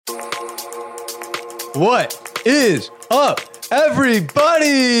What is up,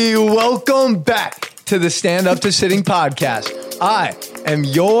 everybody? Welcome back to the Stand Up to Sitting podcast. I am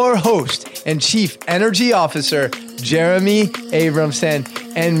your host and Chief Energy Officer, Jeremy Abramson.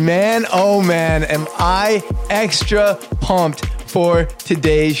 And man, oh man, am I extra pumped for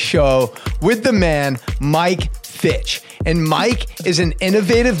today's show with the man, Mike Fitch. And Mike is an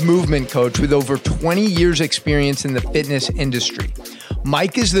innovative movement coach with over 20 years experience in the fitness industry.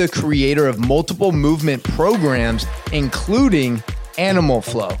 Mike is the creator of multiple movement programs, including Animal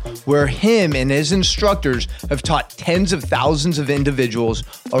Flow, where him and his instructors have taught tens of thousands of individuals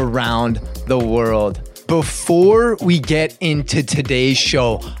around the world. Before we get into today's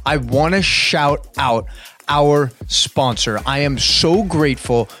show, I want to shout out our sponsor. I am so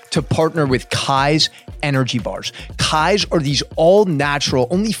grateful to partner with Kai's energy bars. Kai's are these all natural,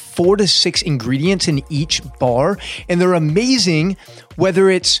 only 4 to 6 ingredients in each bar, and they're amazing whether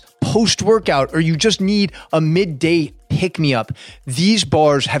it's post-workout or you just need a midday pick-me-up. These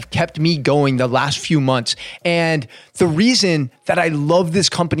bars have kept me going the last few months. And the reason that I love this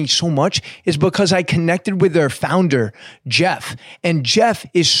company so much is because I connected with their founder, Jeff. And Jeff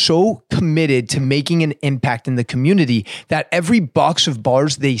is so committed to making an impact in the community that every box of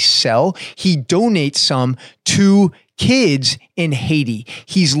bars they sell, he donates some to kids in Haiti.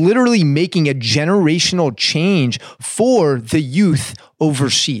 He's literally making a generational change for the youth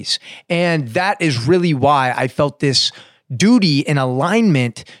overseas. And that is really why I felt this duty and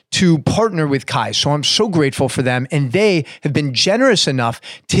alignment to partner with Kai. So I'm so grateful for them. And they have been generous enough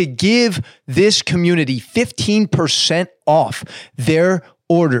to give this community 15% off their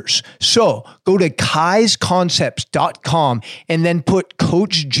orders. So go to kaisconcepts.com and then put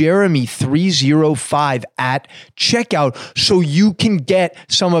Coach Jeremy 305 at checkout so you can get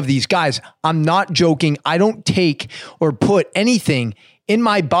some of these. Guys, I'm not joking. I don't take or put anything in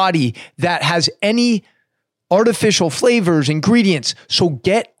my body that has any artificial flavors, ingredients. So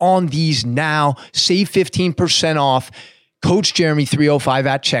get on these now. Save 15% off. Coach Jeremy 305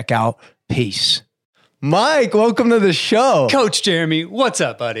 at checkout. Peace. Mike, welcome to the show. Coach Jeremy, what's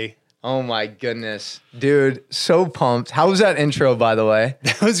up, buddy? Oh my goodness. Dude, so pumped. How was that intro, by the way?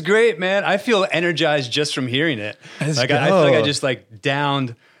 That was great, man. I feel energized just from hearing it. I feel like I just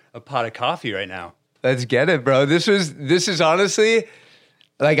downed a pot of coffee right now. Let's get it, bro. This is honestly,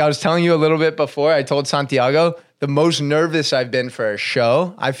 like I was telling you a little bit before, I told Santiago, the most nervous I've been for a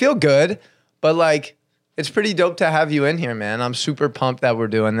show. I feel good, but it's pretty dope to have you in here, man. I'm super pumped that we're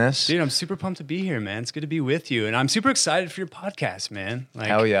doing this. Dude, I'm super pumped to be here, man. It's good to be with you. And I'm super excited for your podcast, man.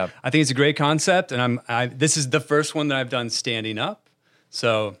 Hell yeah. I think it's a great concept. And this is the first one that I've done standing up.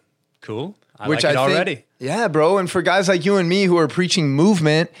 So cool. I like it already. Yeah, bro. And for guys like you and me who are preaching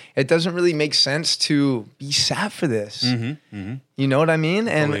movement, it doesn't really make sense to be sat for this. Mm-hmm, mm-hmm. You know what I mean?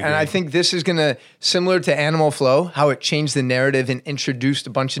 And I think this is going to, similar to Animal Flow, how it changed the narrative and introduced a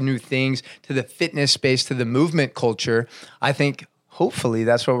bunch of new things to the fitness space, to the movement culture. I think hopefully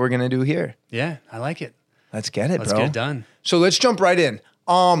that's what we're going to do here. Yeah, I like it. Let's get it, Let's get it done. So let's jump right in.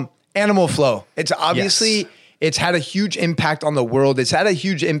 Animal Flow. It's obviously... Yes. It's had a huge impact on the world. It's had a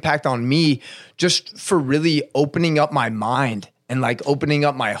huge impact on me just for really opening up my mind and opening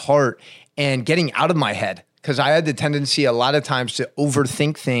up my heart and getting out of my head. Because I had the tendency a lot of times to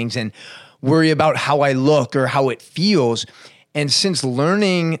overthink things and worry about how I look or how it feels. And since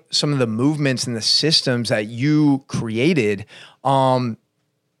learning some of the movements and the systems that you created,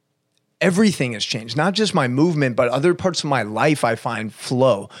 everything has changed, not just my movement, but other parts of my life I find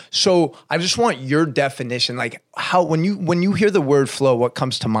flow. So I just want your definition, when you hear the word flow, what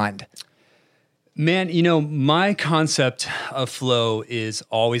comes to mind? Man, my concept of flow is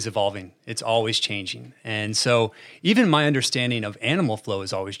always evolving. It's always changing. And so even my understanding of animal flow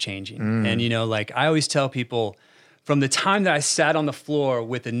is always changing. And, I always tell people from the time that I sat on the floor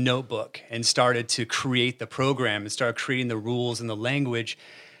with a notebook and started to create the program and started creating the rules and the language,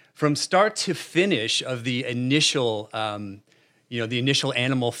 from start to finish of the initial, the initial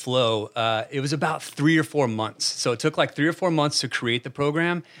animal flow, it was about 3 or 4 months. So it took 3 or 4 months to create the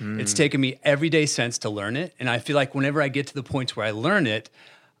program. It's taken me every day since to learn it. And I feel like whenever I get to the point where I learn it,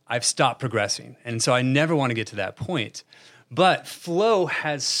 I've stopped progressing. And so I never want to get to that point. But flow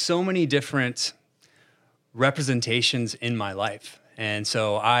has so many different representations in my life. And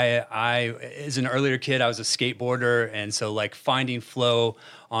so I, as an earlier kid, I was a skateboarder. And so finding flow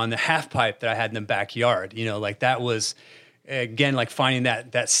on the half pipe that I had in the backyard, that was, again, finding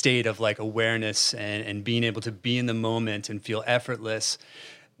that state of awareness and being able to be in the moment and feel effortless.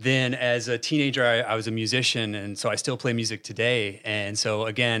 Then as a teenager, I was a musician, and so I still play music today. And so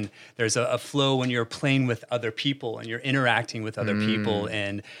again, there's a flow when you're playing with other people and you're interacting with other people.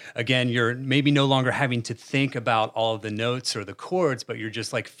 And again, you're maybe no longer having to think about all of the notes or the chords, but you're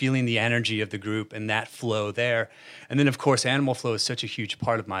just like feeling the energy of the group and that flow there. And then of course, animal flow is such a huge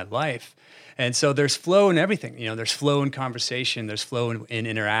part of my life. And so there's flow in everything. There's flow in conversation, there's flow in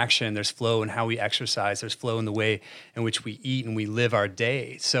interaction, there's flow in how we exercise, there's flow in the way in which we eat and we live our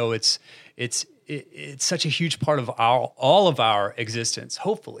day. So it's such a huge part of all of our existence,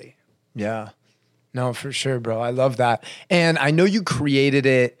 hopefully. Yeah. No, for sure, bro. I love that. And I know you created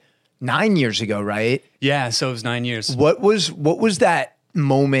it 9 years ago, right? Yeah, so it was 9 years. What was that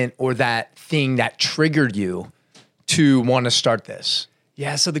moment or that thing that triggered you to want to start this?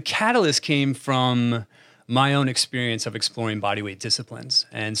 Yeah, so the catalyst came from my own experience of exploring bodyweight disciplines.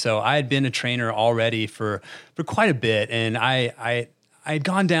 And so I had been a trainer already for quite a bit, and I had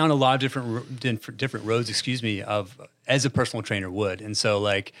gone down a lot of different roads, as a personal trainer would. And so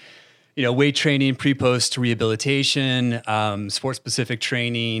weight training, pre-post rehabilitation, sport-specific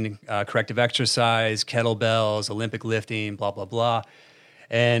training, corrective exercise, kettlebells, Olympic lifting, blah, blah, blah.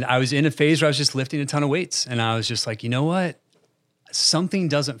 And I was in a phase where I was just lifting a ton of weights. And I was just like, you know what? Something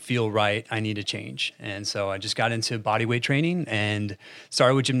doesn't feel right. I need to change. And so I just got into bodyweight training and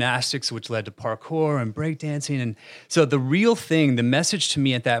started with gymnastics, which led to parkour and breakdancing. And so the real thing, the message to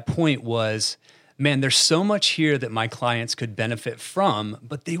me at that point was, man, there's so much here that my clients could benefit from,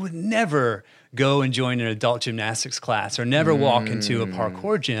 but they would never go and join an adult gymnastics class or never walk into a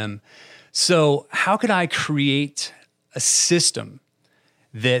parkour gym. So how could I create a system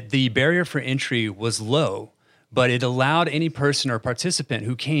that the barrier for entry was low, but it allowed any person or participant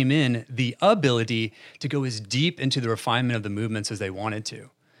who came in the ability to go as deep into the refinement of the movements as they wanted to.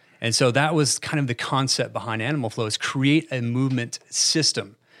 And so that was kind of the concept behind Animal Flow, is create a movement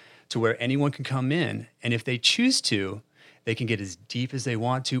system to where anyone can come in, and if they choose to, they can get as deep as they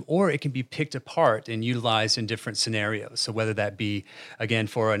want to, or it can be picked apart and utilized in different scenarios. So whether that be, again,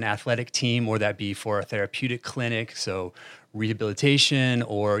 for an athletic team or that be for a therapeutic clinic, so rehabilitation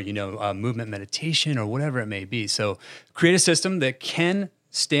or, movement meditation or whatever it may be. So create a system that can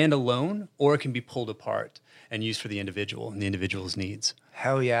stand alone or it can be pulled apart and used for the individual and the individual's needs.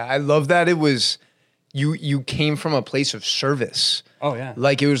 Hell yeah. I love that it was, you came from a place of service. Oh yeah.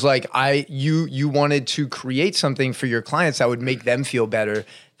 Like it was like you wanted to create something for your clients that would make them feel better,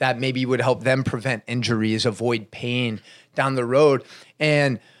 that maybe would help them prevent injuries, avoid pain down the road.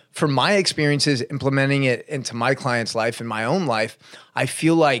 And from my experiences implementing it into my client's life and my own life, I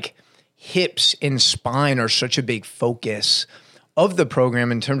feel like hips and spine are such a big focus of the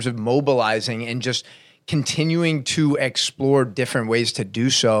program in terms of mobilizing and just continuing to explore different ways to do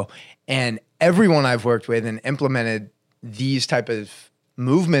so. And everyone I've worked with and implemented these type of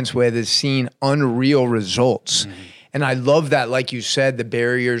movements with has seen unreal results. Mm-hmm. And I love that, like you said, the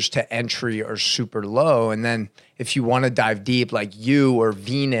barriers to entry are super low. And then if you want to dive deep, like you or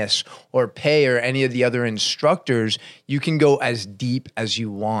Venus or Pei or any of the other instructors, you can go as deep as you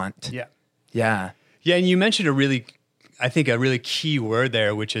want. Yeah. Yeah. Yeah. And you mentioned a really key word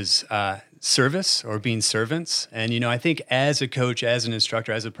there, which is service or being servants. And, I think as a coach, as an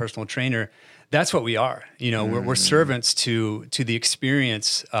instructor, as a personal trainer, that's what we are. We're servants to the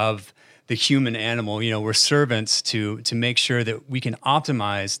experience of the human animal. We're servants to make sure that we can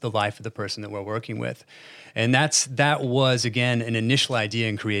optimize the life of the person that we're working with. And that was, again, an initial idea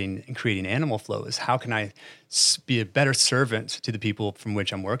in creating Animal Flow, is how can I be a better servant to the people from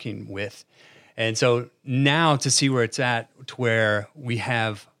which I'm working with. And so now to see where it's at, to where we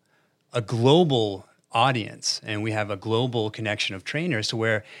have a global audience and we have a global connection of trainers to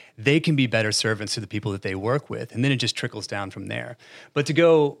where they can be better servants to the people that they work with. And then it just trickles down from there. But to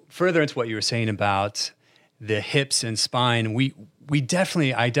go further into what you were saying about the hips and spine, I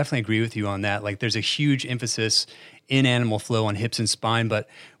definitely agree with you on that. Like there's a huge emphasis in Animal Flow on hips and spine, but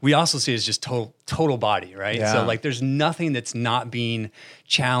we also see it as just total body, right? Yeah. So like there's nothing that's not being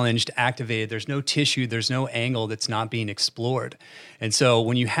challenged, activated. There's no tissue, there's no angle that's not being explored. And so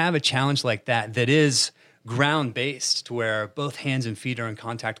when you have a challenge like that is ground-based, to where both hands and feet are in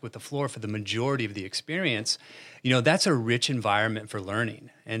contact with the floor for the majority of the experience, that's a rich environment for learning.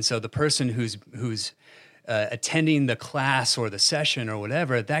 And so the person who's attending the class or the session or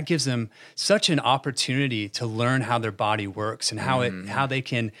whatever, that gives them such an opportunity to learn how their body works and how they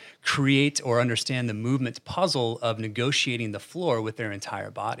can create or understand the movement puzzle of negotiating the floor with their entire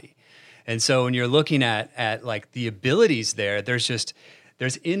body. And so when you're looking at like the abilities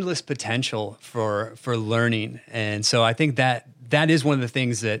there's endless potential for learning. And so I think that is one of the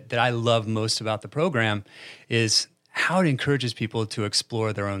things that I love most about the program, is how it encourages people to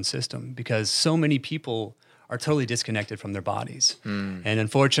explore their own system, because so many people are totally disconnected from their bodies. And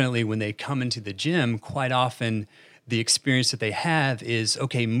unfortunately, when they come into the gym, quite often the experience that they have is,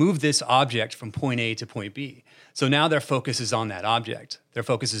 okay, move this object from point A to point B. So now their focus is on that object. Their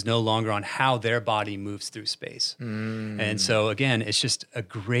focus is no longer on how their body moves through space. And so again, it's just a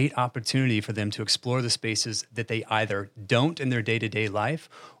great opportunity for them to explore the spaces that they either don't in their day-to-day life,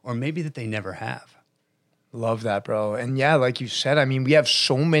 or maybe that they never have. Love that, bro. And yeah, like you said, I mean, we have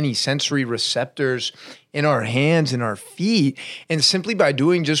so many sensory receptors in our hands and our feet. And simply by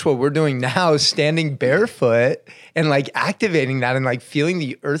doing just what we're doing now, standing barefoot and like activating that and like feeling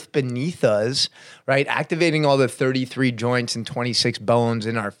the earth beneath us, right? Activating all the 33 joints and 26 bones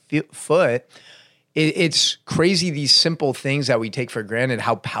in our foot. It's crazy, these simple things that we take for granted,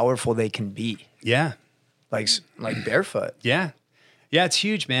 how powerful they can be. Yeah. Like barefoot. Yeah. Yeah, it's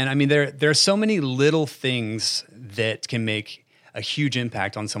huge, man. I mean, there are so many little things that can make a huge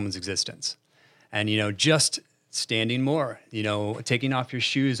impact on someone's existence. And, just standing more, taking off your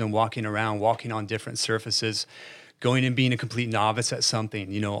shoes and walking around, walking on different surfaces, going and being a complete novice at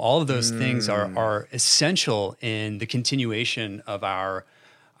something, all of those things are essential in the continuation of our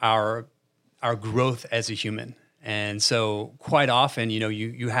growth as a human. And so quite often,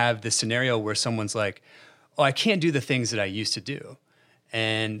 you have this scenario where someone's like, oh, I can't do the things that I used to do.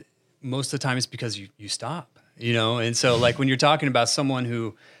 And most of the time it's because you stop, And so like when you're talking about someone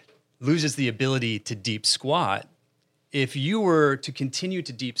who loses the ability to deep squat, if you were to continue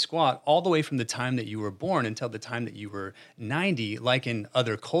to deep squat all the way from the time that you were born until the time that you were 90, like in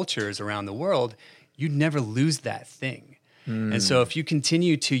other cultures around the world, you'd never lose that thing. And so if you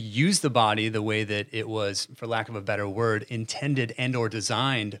continue to use the body the way that it was, for lack of a better word, intended and or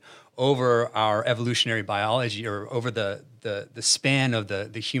designed over our evolutionary biology, or over the span of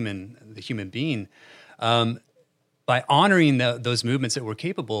the human being, by honoring those movements that we're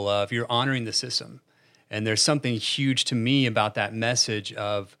capable of, you're honoring the system. And there's something huge to me about that message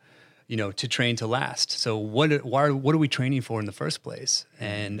of, to train to last. So what are we training for in the first place?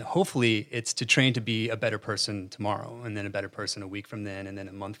 And hopefully it's to train to be a better person tomorrow, and then a better person a week from then, and then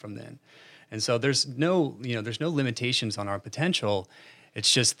a month from then. And so there's no limitations on our potential.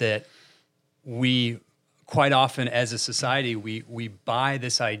 It's just that we quite often as a society, we buy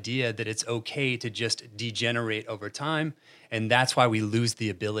this idea that it's okay to just degenerate over time. And that's why we lose the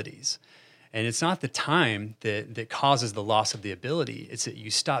abilities. And it's not the time that causes the loss of the ability. It's that you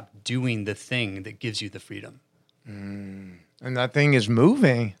stop doing the thing that gives you the freedom. And that thing is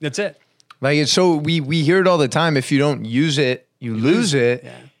moving. That's it. Like, it's so we hear it all the time. If you don't use it, you lose it.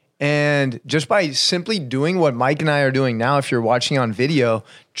 Yeah. And just by simply doing what Mike and I are doing now, if you're watching on video,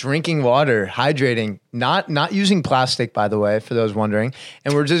 drinking water, hydrating, not using plastic, by the way, for those wondering,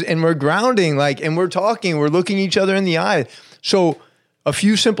 and we're grounding, and we're talking, we're looking each other in the eye. So a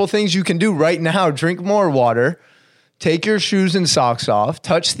few simple things you can do right now: drink more water, take your shoes and socks off,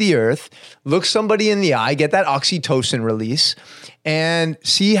 touch the earth, look somebody in the eye, get that oxytocin release, and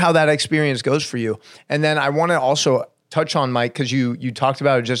see how that experience goes for you. And then I want to also touch on, Mike, because you talked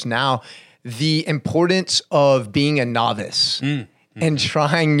about it just now, the importance of being a novice and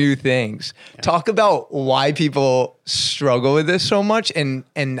trying new things. Yeah. Talk about why people struggle with this so much and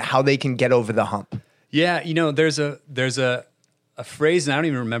how they can get over the hump. Yeah, there's a phrase, and I don't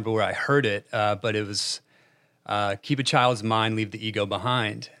even remember where I heard it, but it was keep a child's mind, leave the ego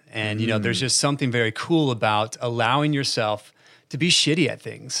behind. And, there's just something very cool about allowing yourself to be shitty at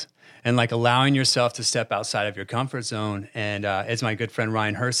things. And allowing yourself to step outside of your comfort zone. And as my good friend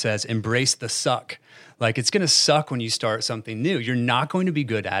Ryan Hurst says, embrace the suck. It's going to suck when you start something new. You're not going to be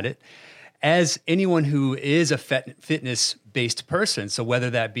good at it. As anyone who is a fitness-based person, so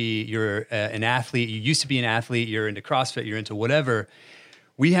whether that be you're an athlete, you used to be an athlete, you're into CrossFit, you're into whatever,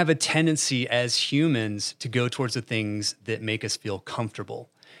 we have a tendency as humans to go towards the things that make us feel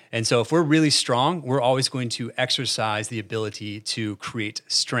comfortable. And so if we're really strong, we're always going to exercise the ability to create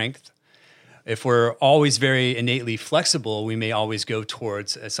strength. If we're always very innately flexible, we may always go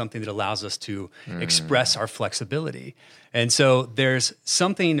towards something that allows us to express our flexibility. And so there's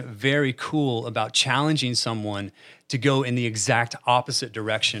something very cool about challenging someone to go in the exact opposite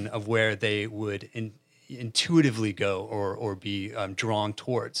direction of where they would intuitively go or be drawn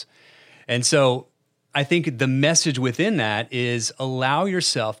towards. And so I think the message within that is allow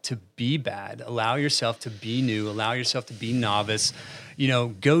yourself to be bad, allow yourself to be new, allow yourself to be novice,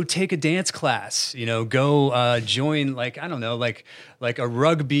 go take a dance class, go join like a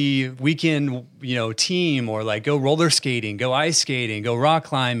rugby weekend, team, or go roller skating, go ice skating, go rock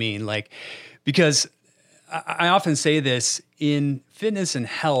climbing, because I often say this in fitness and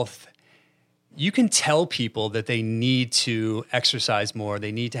health, you can tell people that they need to exercise more.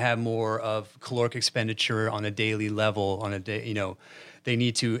 They need to have more of caloric expenditure on a daily level, on a day, they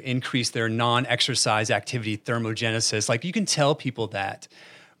need to increase their non-exercise activity thermogenesis. Like you can tell people that,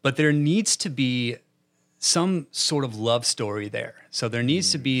 but there needs to be some sort of love story there. So there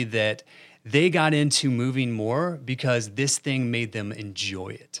needs to be that they got into moving more because this thing made them enjoy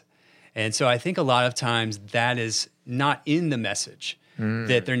it. And so I think a lot of times that is not in the message,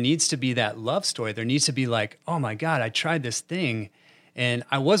 that there needs to be that love story. There needs to be like, oh my God, I tried this thing and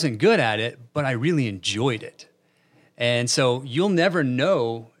I wasn't good at it, but I really enjoyed it. And so you'll never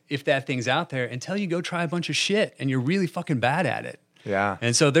know if that thing's out there until you go try a bunch of shit and you're really fucking bad at it. Yeah.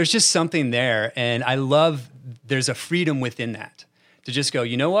 And so there's just something there. And I love there's a freedom within that to just go,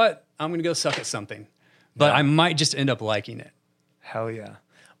 you know what? I'm going to go suck at something, but I might just end up liking it. Hell yeah.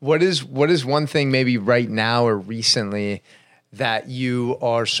 What is one thing maybe right now or recently that you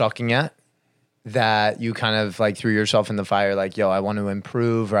are sucking at that you kind of like threw yourself in the fire? Like, yo, I want to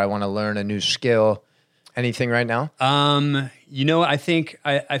improve or I want to learn a new skill. Anything right now? I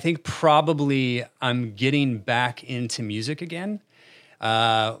think probably I'm getting back into music again,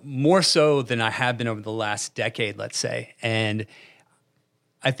 more so than I have been over the last decade, let's say. And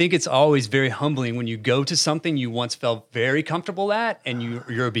I think it's always very humbling when you go to something you once felt very comfortable at and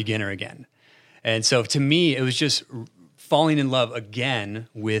you're a beginner again. And so to me, it was just falling in love again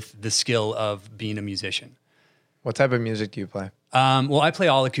with the skill of being a musician. What type of music do you play? Well, I play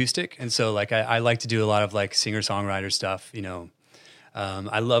all acoustic. And so like, I like to do a lot of like singer-songwriter stuff,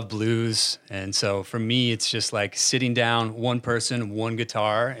 I love blues. And so for me, it's just like sitting down, one person, one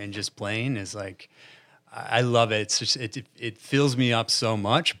guitar and just playing is like, I love it. It's just, it fills me up so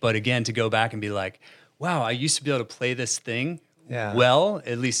much. But again, to go back and be like, wow, I used to be able to play this thing well,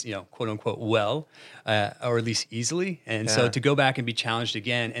 at least, quote unquote, well, or at least easily. And so to go back and be challenged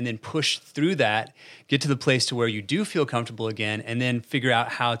again and then push through that, get to the place to where you do feel comfortable again, and then figure out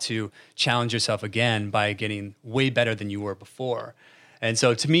how to challenge yourself again by getting way better than you were before. And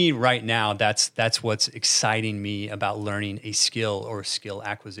so to me right now, that's what's exciting me about learning a skill or skill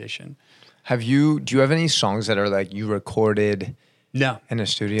acquisition. Do you have any songs that are like you recorded in a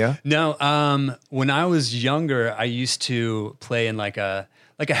studio? No. When I was younger, I used to play in like a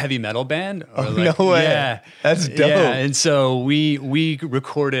heavy metal band. No way. Yeah. That's dope. Yeah. And so we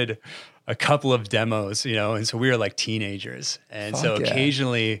recorded a couple of demos, and so we were like teenagers. And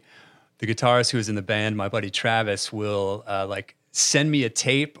occasionally the guitarist who was in the band, my buddy Travis, will like send me a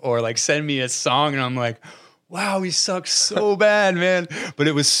tape or like send me a song. And I'm like, wow, we suck so bad, man. But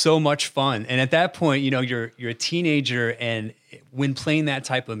it was so much fun. And at that point, you're a teenager, and when playing that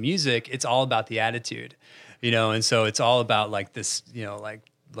type of music, it's all about the attitude, and so it's all about like this,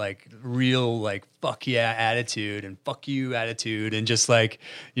 like real, like, fuck yeah attitude and fuck you attitude. And just like,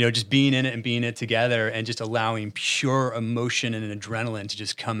 just being in it and being it together and just allowing pure emotion and adrenaline to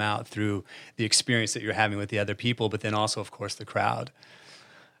just come out through the experience that you're having with the other people, but then also, of course, the crowd.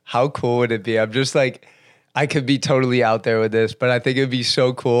 How cool would it be? I'm just like, I could be totally out there with this, but I think it'd be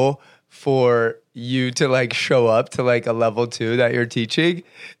so cool for you to like show up to like a level 2 that you're teaching,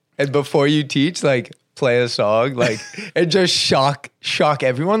 and before you teach, like play a song, like and just shock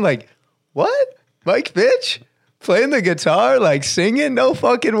everyone. Like, what? Mike Fitch playing the guitar, like singing? No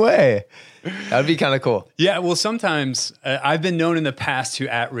fucking way. That'd be kind of cool. Yeah, well, sometimes I've been known in the past to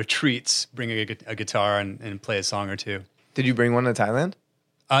at retreats bring a guitar and play a song or two. Did you bring one to Thailand?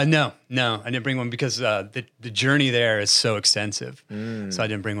 No, I didn't bring one because the journey there is so extensive. So I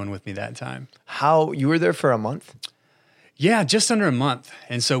didn't bring one with me that time. How, you were there for a month? Yeah, just under a month.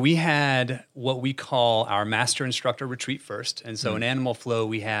 And so we had what we call our master instructor retreat first. And so in Animal Flow,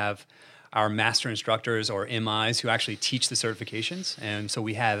 we have our master instructors or MIs who actually teach the certifications. And so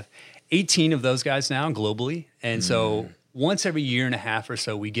we have 18 of those guys now globally. And so once every year and a half or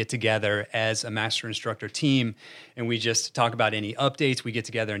so, we get together as a master instructor team and we just talk about any updates. We get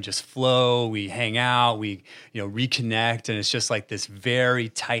together and just flow, we hang out, we reconnect, and it's just like this very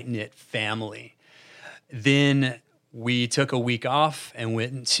tight-knit family. Then we took a week off and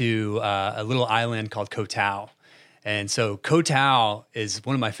went to a little island called Koh Tao. And so Koh Tao is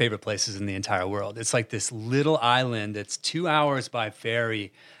one of my favorite places in the entire world. It's like this little island that's 2 hours by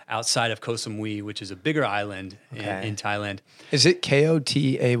ferry outside of Koh Samui, which is a bigger island in Thailand. Is it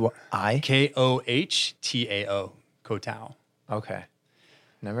K-O-T-A-I? K-O-H-T-A-O, Koh Tao. Okay.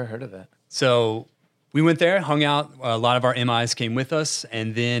 Never heard of it. So we went there, hung out. A lot of our MIs came with us,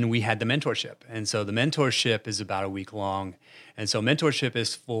 and then we had the mentorship. And so the mentorship is about a week long. And so mentorship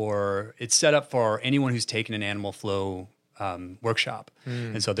is it's set up for anyone who's taken an Animal Flow workshop.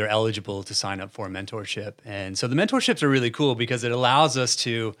 And so they're eligible to sign up for a mentorship. And so the mentorships are really cool because it allows us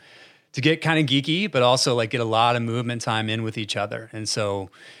to to get kind of geeky, but also like get a lot of movement time in with each other. And so,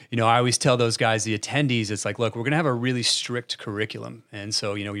 I always tell those guys, the attendees, it's like, look, we're going to have a really strict curriculum. And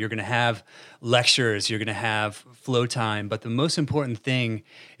so, you're going to have lectures, you're going to have flow time, but the most important thing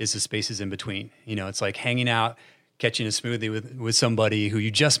is the spaces in between. It's like hanging out, catching a smoothie with somebody who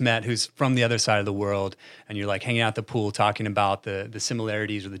you just met, who's from the other side of the world, and you're like hanging out at the pool, talking about the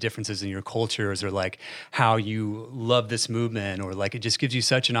similarities or the differences in your cultures, or like how you love this movement, or like it just gives you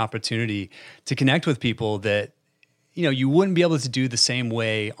such an opportunity to connect with people that, you wouldn't be able to do the same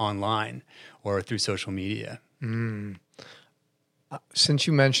way online or through social media. Since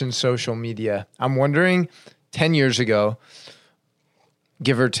you mentioned social media, I'm wondering 10 years ago,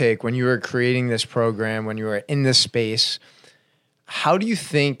 give or take, when you were creating this program, when you were in this space, how do you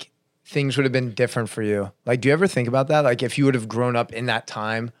think things would have been different for you? Like, do you ever think about that? Like, if you would have grown up in that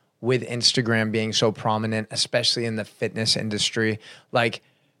time with Instagram being so prominent, especially in the fitness industry, like,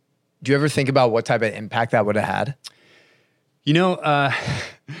 do you ever think about what type of impact that would have had?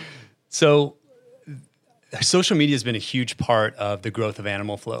 So social media has been a huge part of the growth of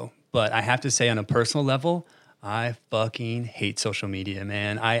Animal Flow, but I have to say on a personal level, I fucking hate social media,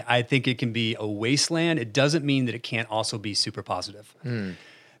 man. I think it can be a wasteland. It doesn't mean that it can't also be super positive.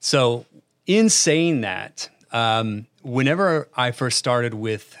 So in saying that, whenever I first started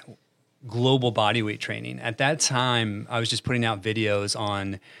with global bodyweight training, at that time, I was just putting out videos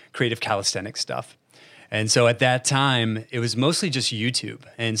on creative calisthenics stuff. And so at that time, it was mostly just YouTube.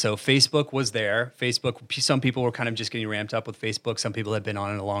 And so Facebook was there. Facebook, some people were kind of just getting ramped up with Facebook. Some people had been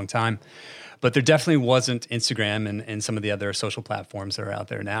on it a long time. But there definitely wasn't Instagram and some of the other social platforms that are out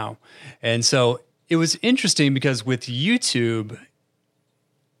there now. And so it was interesting because with YouTube,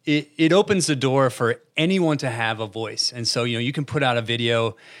 it opens the door for anyone to have a voice. And so, you can put out a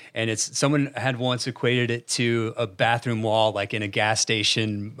video and someone had once equated it to a bathroom wall, like in a gas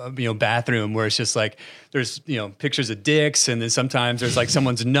station, bathroom, where it's just like, there's, pictures of dicks. And then sometimes there's like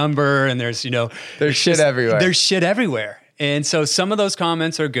someone's number and there's shit everywhere. There's shit everywhere. And so some of those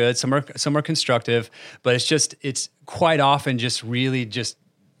comments are good. Some are constructive, but it's quite often just really just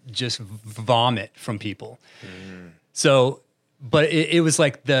vomit from people. So, but it was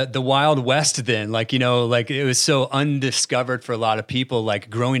like the Wild West then, like, like it was so undiscovered for a lot of people,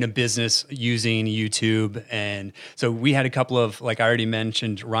 like growing a business using YouTube. And so we had a couple of, like I already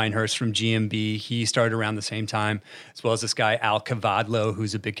mentioned, Ryan Hurst from GMB. He started around the same time, as well as this guy, Al Cavadlo,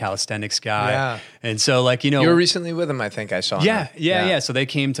 who's a big calisthenics guy. Yeah. And so like, you were recently with him, I think I saw him. Yeah. So they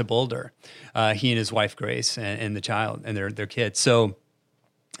came to Boulder, he and his wife, Grace, and the child and their kid. So,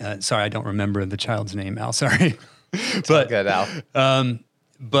 sorry, I don't remember the child's name, Al, sorry. But good, Al. So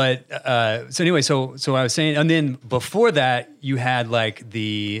anyway, so I was saying, and then before that, you had like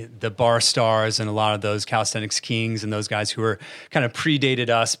the Bar Stars and a lot of those calisthenics kings and those guys who were kind of predated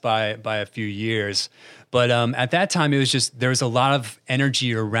us by a few years. But at that time, it was just there was a lot of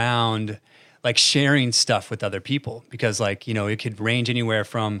energy around like sharing stuff with other people because like, it could range anywhere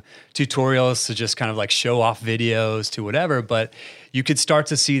from tutorials to just kind of like show off videos to whatever. But you could start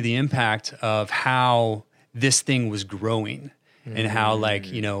to see the impact of how this thing was growing and how like,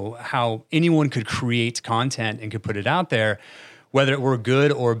 how anyone could create content and could put it out there, whether it were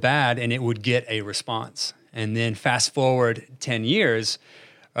good or bad, and it would get a response. And then fast forward 10 years,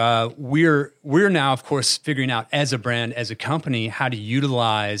 we're now, of course, figuring out as a brand, as a company, how to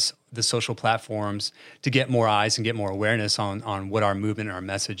utilize the social platforms to get more eyes and get more awareness on what our movement and our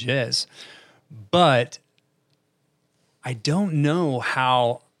message is. But I don't know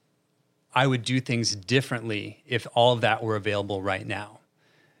how I would do things differently if all of that were available right now.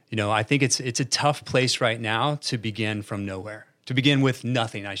 I think it's a tough place right now to begin from nowhere, to begin with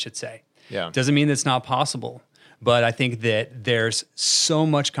nothing, I should say. Yeah. Doesn't mean that's not possible, but I think that there's so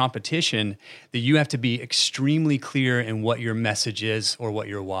much competition that you have to be extremely clear in what your message is or what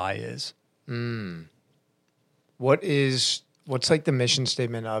your why is. What's like the mission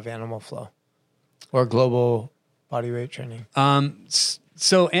statement of Animal Flow or global bodyweight training?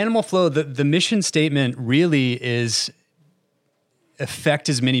 So Animal Flow, the mission statement really is affect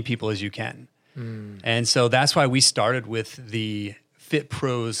as many people as you can. And so that's why we started with the Fit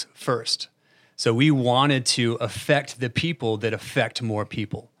Pros first. So we wanted to affect the people that affect more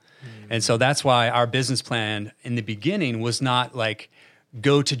people. And so that's why our business plan in the beginning was not like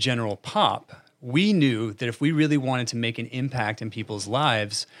go to general pop. We knew that if we really wanted to make an impact in people's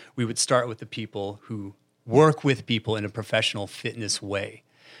lives, we would start with the people who work with people in a professional fitness way.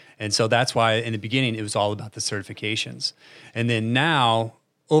 And so that's why in the beginning, it was all about the certifications. And then now,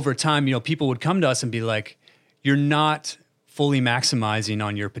 over time, people would come to us and be like, you're not fully maximizing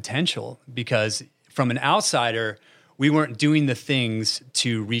on your potential, because from an outsider, we weren't doing the things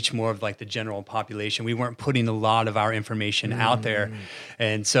to reach more of like the general population. We weren't putting a lot of our information out there.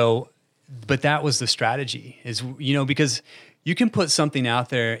 And so, but that was the strategy is, because you can put something out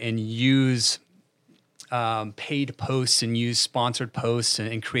there and use paid posts and use sponsored posts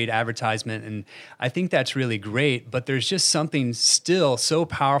and create advertisement. And I think that's really great, but there's just something still so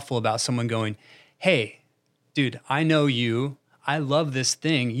powerful about someone going, hey, dude, I know you, I love this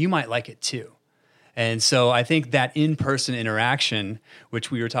thing, you might like it too. And so I think that in-person interaction,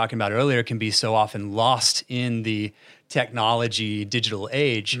 which we were talking about earlier, can be so often lost in the technology, digital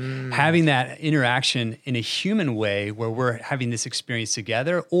age. Having that interaction in a human way where we're having this experience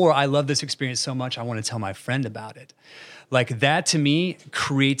together, or I love this experience so much, I want to tell my friend about it. Like that to me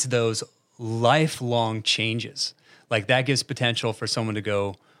creates those lifelong changes. Like that gives potential for someone to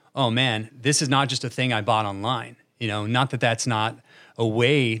go, oh man, this is not just a thing I bought online. Not that that's not a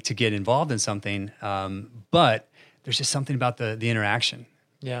way to get involved in something, but there's just something about the interaction.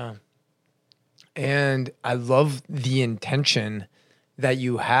 Yeah. And I love the intention that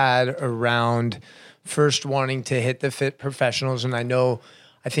you had around first wanting to hit the fit professionals. And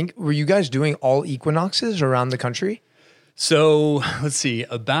I think, were you guys doing all equinoxes around the country? So let's see,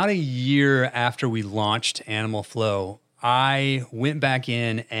 about a year after we launched Animal Flow, I went back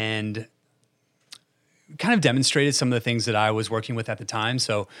in and kind of demonstrated some of the things that I was working with at the time.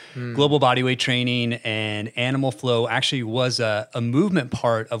 So global bodyweight training and Animal Flow actually was a movement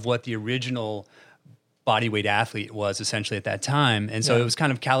part of what the original bodyweight athlete was essentially at that time. And so it was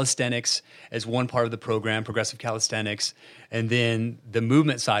kind of calisthenics as one part of the program, progressive calisthenics. And then the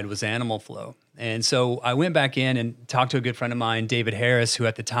movement side was Animal Flow. And so I went back in and talked to a good friend of mine, David Harris, who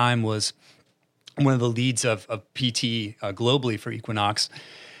at the time was one of the leads of PT globally for Equinox.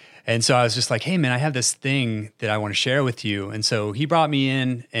 And so I was just like, hey, man, I have this thing that I want to share with you. And so he brought me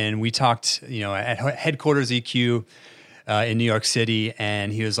in and we talked, at headquarters EQ in New York City.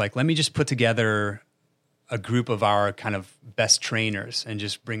 And he was like, let me just put together a group of our kind of best trainers and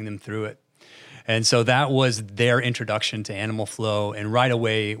just bring them through it. And so that was their introduction to Animal Flow. And right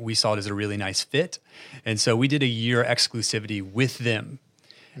away, we saw it as a really nice fit. And so we did a year exclusivity with them.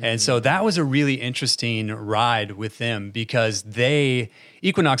 And so that was a really interesting ride with them because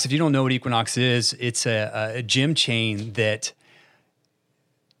Equinox, if you don't know what Equinox is, it's a gym chain that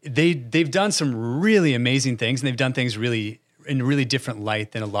they've done some really amazing things, and they've done things really in a really different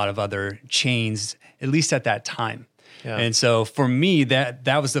light than a lot of other chains, at least at that time. Yeah. And so for me,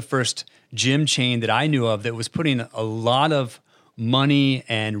 that was the first gym chain that I knew of that was putting a lot of money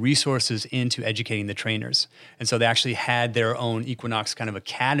and resources into educating the trainers. And so they actually had their own Equinox kind of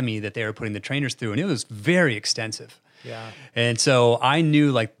academy that they were putting the trainers through, and it was very extensive. Yeah. And so I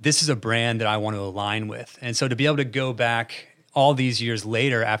knew like this is a brand that I want to align with. And so to be able to go back all these years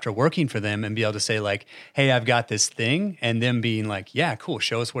later after working for them and be able to say like, hey, I've got this thing, and them being like, yeah, cool,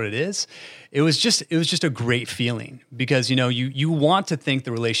 show us what it is. It was just a great feeling because, you want to think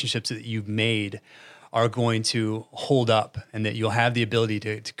the relationships that you've made are going to hold up and that you'll have the ability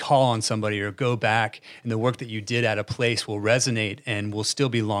to call on somebody or go back and the work that you did at a place will resonate and will still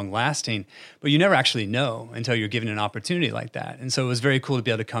be long lasting, but you never actually know until you're given an opportunity like that. And so it was very cool to be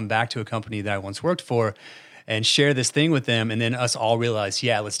able to come back to a company that I once worked for and share this thing with them. And then us all realize,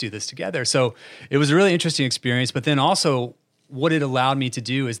 yeah, let's do this together. So it was a really interesting experience, but then also what it allowed me to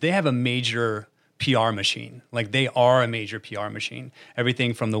do is they have a major PR machine. Like they are a major PR machine.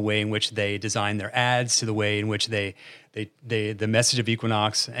 Everything from the way in which they design their ads to the way in which they the message of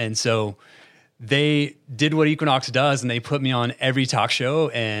Equinox. And so they did what Equinox does, and they put me on every talk show,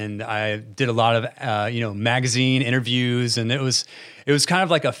 and I did a lot of magazine interviews, and it was kind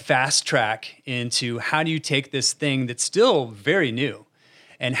of like a fast track into how do you take this thing that's still very new,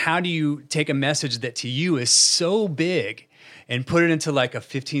 and how do you take a message that to you is so big and put it into like a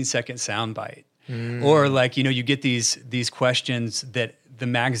 15-second soundbite. Or like, you get these questions that the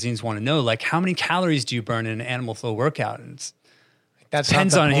magazines want to know, like how many calories do you burn in an Animal Flow workout? And it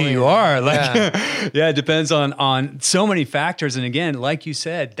depends on who you are. Like, yeah, it depends on so many factors. And again, like you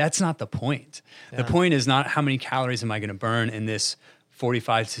said, that's not the point. Yeah. The point is not how many calories am I going to burn in this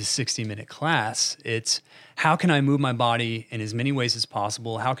 45 to 60 minute class. It's how can I move my body in as many ways as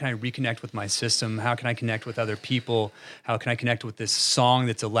possible? How can I reconnect with my system? How can I connect with other people? How can I connect with this song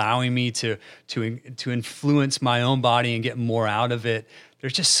that's allowing me to influence my own body and get more out of it?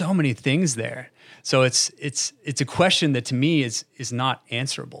 There's just so many things there. So it's a question that to me is not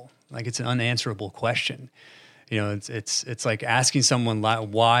answerable. Like it's an unanswerable question. It's like asking someone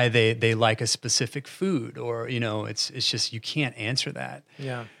why they like a specific food, or it's just you can't answer that.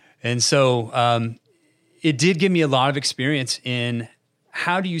 Yeah. And so it did give me a lot of experience in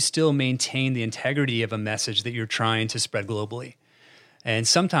how do you still maintain the integrity of a message that you're trying to spread globally? And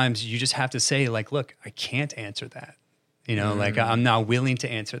sometimes you just have to say, like, look, I can't answer that. Like, I'm not willing to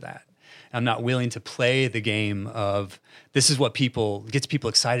answer that. I'm not willing to play the game of this is what gets people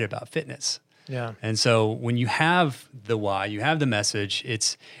excited about fitness. Yeah. And so when you have the why, you have the message,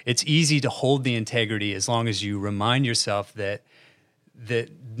 it's easy to hold the integrity as long as you remind yourself that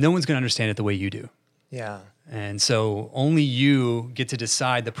no one's going to understand it the way you do. Yeah. And so only you get to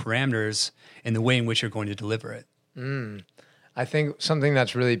decide the parameters and the way in which you're going to deliver it. I think something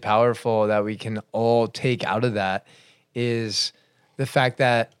that's really powerful that we can all take out of that is the fact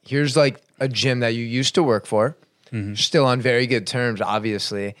that here's like a gym that you used to work for, still on very good terms,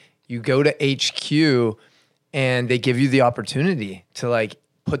 obviously. You go to HQ and they give you the opportunity to like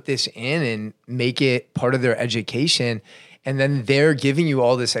put this in and make it part of their education. And then they're giving you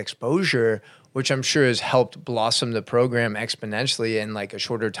all this exposure, which I'm sure has helped blossom the program exponentially in like a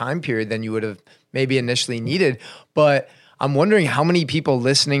shorter time period than you would have maybe initially needed. But I'm wondering how many people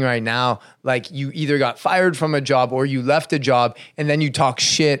listening right now, like you either got fired from a job or you left a job and then you talk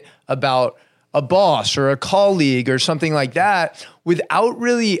shit about a boss or a colleague or something like that without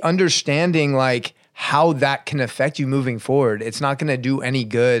really understanding like how that can affect you moving forward. It's not going to do any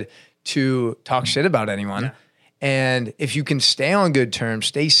good to talk shit about anyone. Yeah. And if you can stay on good terms,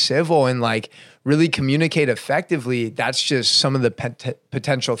 stay civil and like really communicate effectively, that's just some of the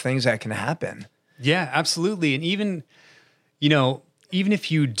potential things that can happen. Yeah, absolutely. And even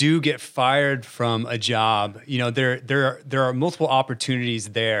if you do get fired from a job, there are multiple opportunities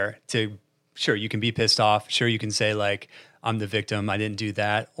there to, sure, you can be pissed off. Sure, you can say like, I'm the victim, I didn't do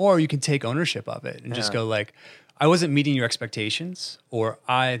that. Or you can take ownership of it and just go like, I wasn't meeting your expectations, or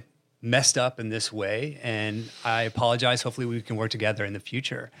I messed up in this way and I apologize. Hopefully we can work together in the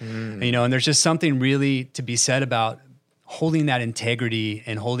future. And there's just something really to be said about holding that integrity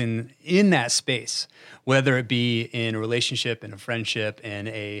and holding in that space, whether it be in a relationship, in a friendship, in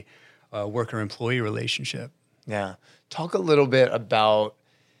a worker-employee relationship. Yeah. Talk a little bit about,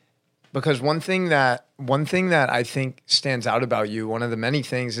 because one thing that I think stands out about you, one of the many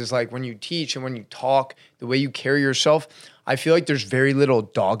things, is like when you teach and when you talk, the way you carry yourself, I feel like there's very little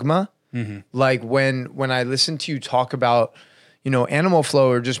dogma. Like when I listen to you talk about, animal flow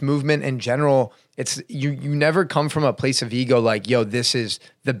or just movement in general, it's you never come from a place of ego like, yo, this is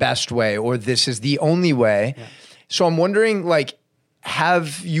the best way or this is the only way. Yeah. So I'm wondering, like,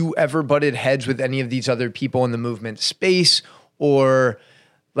 have you ever butted heads with any of these other people in the movement space, or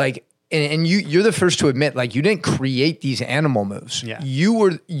like, and you're the first to admit, like, you didn't create these animal moves. Yeah.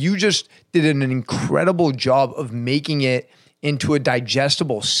 You just did an incredible job of making it into a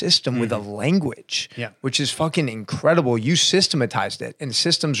digestible system with a language, which is fucking incredible. You systematized it, and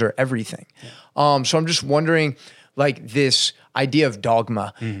systems are everything. Yeah. So I'm just wondering, like, this idea of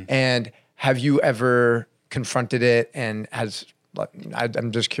dogma, and have you ever confronted it? And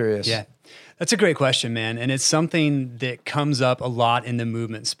I'm just curious. Yeah, that's a great question, man. And it's something that comes up a lot in the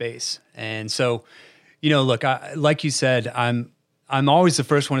movement space. And so, look, like you said, I'm always the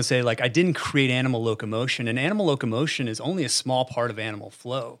first one to say, like, I didn't create animal locomotion, and animal locomotion is only a small part of animal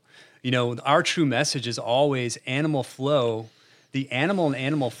flow. Our true message is always animal flow. The animal in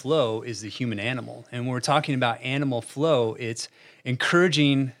animal flow is the human animal. And when we're talking about animal flow, it's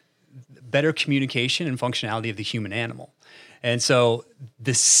encouraging better communication and functionality of the human animal. And so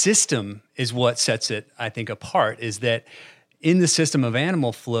the system is what sets it, I think, apart, is that in the system of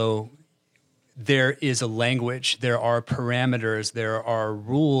animal flow, there is a language, there are parameters, there are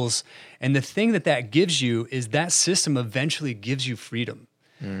rules. And the thing that gives you is that system eventually gives you freedom.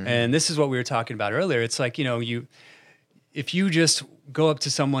 And this is what we were talking about earlier. It's like, if you just go up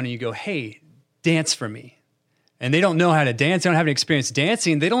to someone and you go, hey, dance for me. And they don't know how to dance, they don't have any experience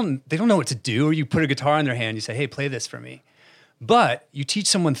dancing, they don't know what to do. Or you put a guitar in their hand, you say, hey, play this for me. But you teach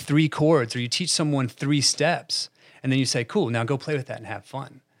someone 3 chords, or you teach someone 3 steps, and then you say, cool, now go play with that and have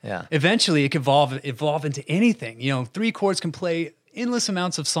fun. Yeah. Eventually, it can evolve into anything. 3 chords can play endless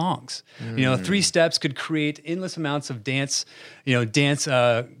amounts of songs. 3 steps could create endless amounts of dance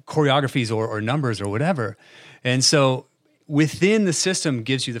choreographies or numbers or whatever. And so within the system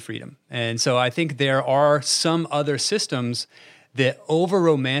gives you the freedom. And so I think there are some other systems that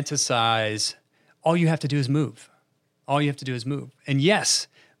over-romanticize all you have to do is move. All you have to do is move. And yes,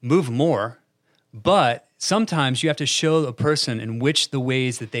 move more, but sometimes you have to show a person in which the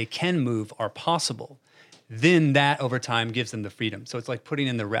ways that they can move are possible. Then that over time gives them the freedom. So it's like putting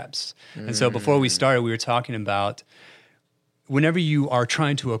in the reps. And so before we started, we were talking about whenever you are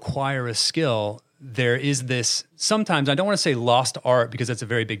trying to acquire a skill, there is this, sometimes, I don't want to say lost art because that's a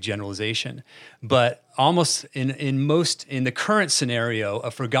very big generalization, but almost in the current scenario,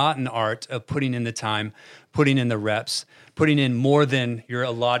 a forgotten art of putting in the time, putting in the reps, putting in more than your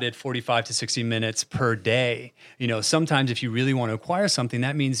allotted 45 to 60 minutes per day. You know, sometimes if you really want to acquire something,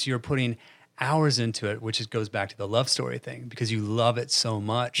 that means you're putting hours into it, which goes back to the love story thing, because you love it so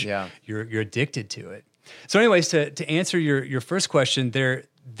much. Yeah. You're addicted to it. So anyways, to answer your first question, there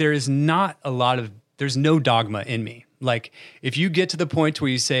is not a lot of, there's no dogma in me. Like, if you get to the point where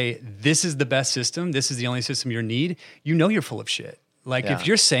you say, this is the best system, this is the only system you need, you know you're full of shit. Like, if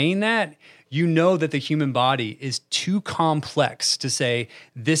you're saying that, you know that the human body is too complex to say,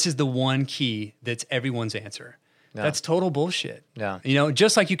 this is the one key that's everyone's answer. Yeah. That's total bullshit. Yeah. You know,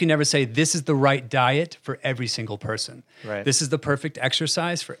 just like you can never say, this is the right diet for every single person. Right. This is the perfect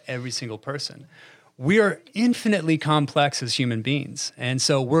exercise for every single person. We are infinitely complex as human beings. And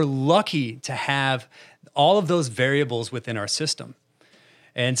so we're lucky to have all of those variables within our system.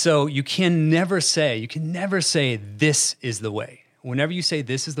 And so you can never say this is the way. Whenever you say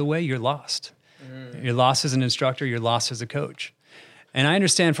this is the way, you're lost. You're lost as an instructor, you're lost as a coach. And I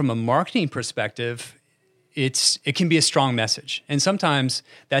understand from a marketing perspective, it can be a strong message. And sometimes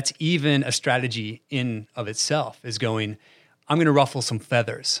that's even a strategy in of itself, is going, I'm going to ruffle some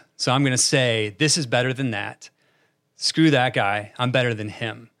feathers. So I'm going to say, this is better than that. Screw that guy. I'm better than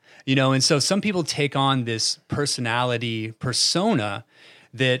him. You know, and so some people take on this persona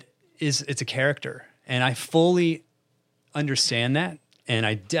that it's a character. And I fully understand that. And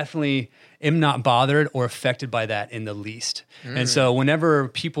I definitely am not bothered or affected by that in the least. And so whenever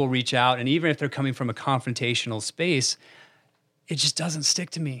people reach out, and even if they're coming from a confrontational space, it just doesn't stick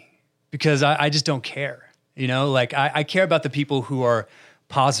to me, because I just don't care. You know, like I care about the people who are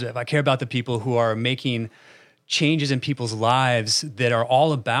positive. I care about the people who are making changes in people's lives that are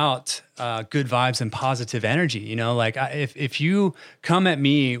all about good vibes and positive energy. You know, like if you come at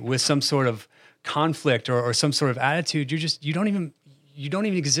me with some sort of conflict or some sort of attitude, you don't even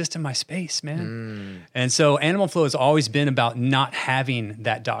exist in my space, man. And so Animal Flow has always been about not having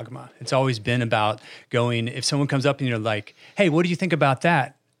that dogma. It's always been about going, if someone comes up and you're like, hey, what do you think about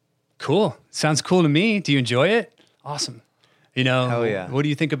that? Cool. Sounds cool to me. Do you enjoy it? Awesome. You know, hell yeah. What do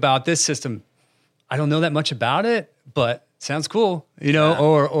you think about this system? I don't know that much about it, but sounds cool. You know,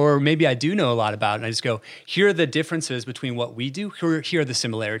 or maybe I do know a lot about it. And I just go, here are the differences between what we do. Here are the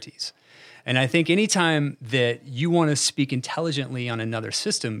similarities. And I think anytime that you want to speak intelligently on another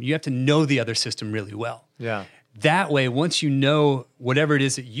system, you have to know the other system really well. Yeah. That way, once you know whatever it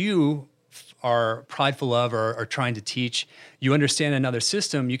is that you are prideful of or are trying to teach, you understand another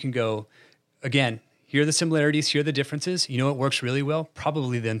system, you can go, again, here are the similarities, here are the differences. You know what works really well?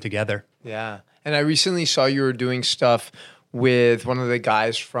 Probably them together. Yeah. And I recently saw you were doing stuff with one of the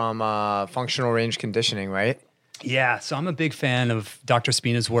guys from Functional Range Conditioning, right? Yeah, so I'm a big fan of Dr.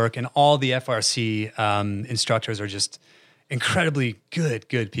 Spina's work, and all the FRC instructors are just incredibly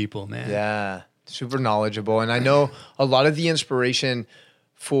good people, man. Yeah, super knowledgeable. And I know a lot of the inspiration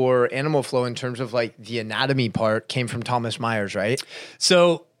for Animal Flow in terms of like the anatomy part came from Thomas Myers, right?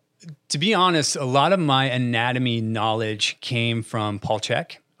 So to be honest, a lot of my anatomy knowledge came from Paul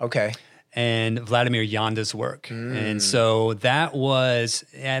Chek. Okay. And Vladimir Yanda's work. And so that was,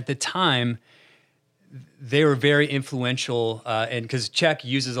 at the time, they were very influential, and because Chek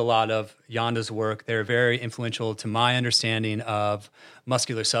uses a lot of Yanda's work, they're very influential to my understanding of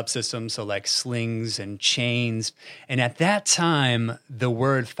muscular subsystems, so like slings and chains. And at that time, the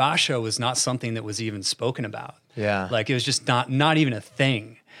word fascia was not something that was even spoken about. Yeah. Like it was just not even a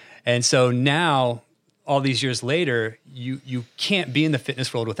thing. And so now, all these years later, you can't be in the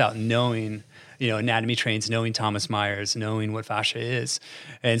fitness world without knowing, you know, anatomy trains, knowing Thomas Myers, knowing what fascia is.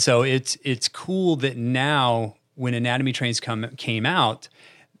 And so it's cool that now when Anatomy Trains came out,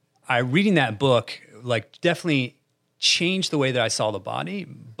 reading that book, like definitely changed the way that I saw the body,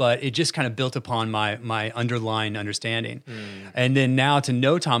 but it just kind of built upon my underlying understanding. And then now to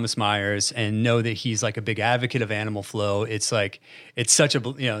know Thomas Myers and know that he's like a big advocate of Animal Flow, it's like, it's such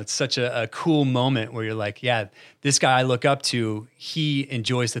a cool moment where you're like, yeah, this guy I look up to, he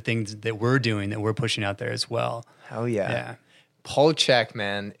enjoys the things that we're doing, that we're pushing out there as well. Hell yeah. Yeah. Paul Chek,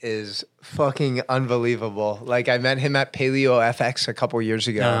 man, is fucking unbelievable. Like I met him at Paleo FX a couple years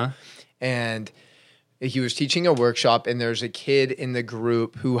ago, and he was teaching a workshop, and there's a kid in the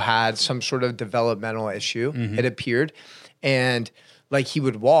group who had some sort of developmental issue, it appeared. And like he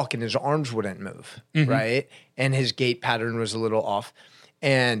would walk and his arms wouldn't move, right? And his gait pattern was a little off.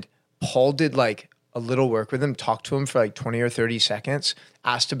 And Paul did like a little work with him, talked to him for like 20 or 30 seconds,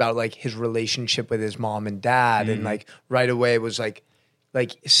 asked about like his relationship with his mom and dad. And like right away was like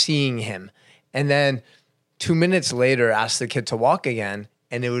seeing him. And then 2 minutes later, asked the kid to walk again.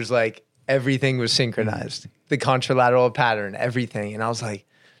 And it was like everything was synchronized. The contralateral pattern, everything. And I was like,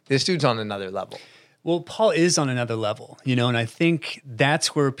 this dude's on another level. Well, Paul is on another level, you know, and I think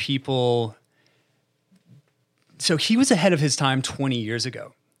that's where people, so he was ahead of his time 20 years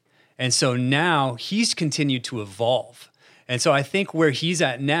ago. And so now he's continued to evolve. And so I think where he's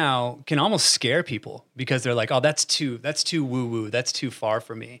at now can almost scare people because they're like, oh, that's too woo-woo, that's too far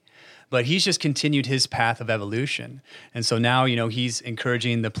for me. But he's just continued his path of evolution. And so now, you know, he's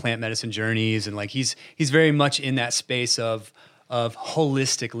encouraging the plant medicine journeys and like he's very much in that space of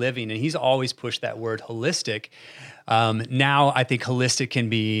holistic living. And he's always pushed that word holistic. Now I think holistic can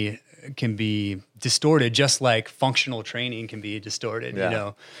be distorted, just like functional training can be distorted, you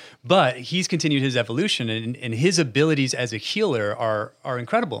know. But he's continued his evolution, and his abilities as a healer are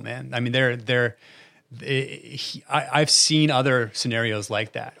incredible, man. I mean, I've seen other scenarios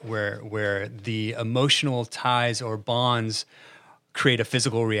like that where the emotional ties or bonds create a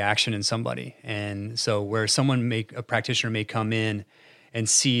physical reaction in somebody, and so where a practitioner may come in and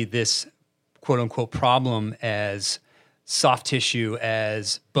see this quote unquote problem as soft tissue,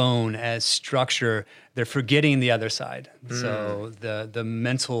 as bone, as structure, they're forgetting the other side. So the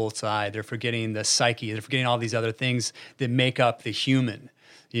mental side, they're forgetting the psyche, they're forgetting all these other things that make up the human,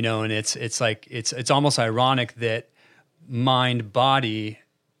 you know, and it's almost ironic that mind body,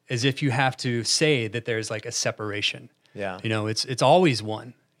 as if you have to say that there's like a separation. Yeah. You know, it's always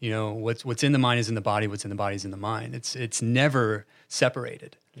one. You know, what's in the mind is in the body, what's in the body is in the mind. It's never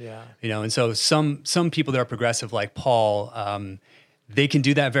separated. Yeah. You know, and so some people that are progressive like Paul, they can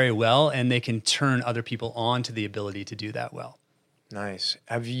do that very well, and they can turn other people on to the ability to do that well. Nice.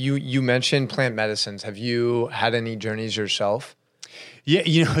 Have you mentioned plant medicines. Have you had any journeys yourself? Yeah,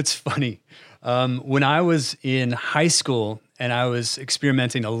 you know, it's funny. When I was in high school and I was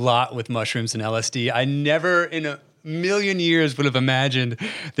experimenting a lot with mushrooms and LSD, I never in a million years would have imagined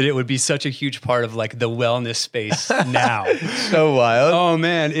that it would be such a huge part of like the wellness space now. So wild. Oh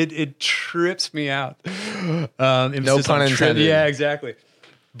man, it trips me out. No pun intended. Yeah, exactly.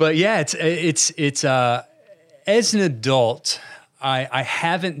 But yeah, it's as an adult, I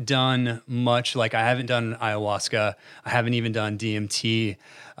haven't done much. Like I haven't done ayahuasca. I haven't even done DMT.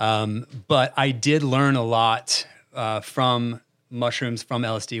 But I did learn a lot from mushrooms, from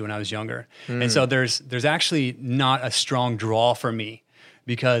LSD when I was younger. And so there's actually not a strong draw for me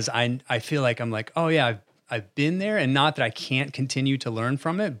because I feel like I'm like, oh yeah, I've been there, and not that I can't continue to learn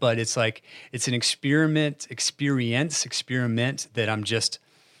from it, but it's like, it's an experiment that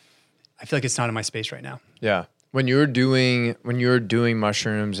I feel like it's not in my space right now. Yeah. When you were doing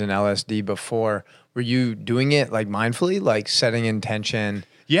mushrooms and LSD before, were you doing it like mindfully, like setting intention?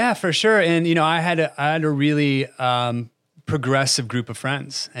 Yeah, for sure. And you know, I had a really progressive group of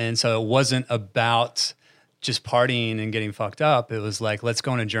friends. And so it wasn't about just partying and getting fucked up. It was like, let's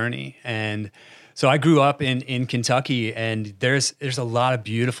go on a journey. And so I grew up in Kentucky, and there's a lot of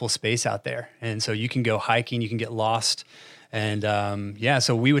beautiful space out there. And so you can go hiking, you can get lost. And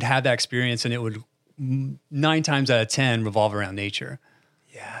so we would have that experience, and it would 9 times out of 10 revolve around nature.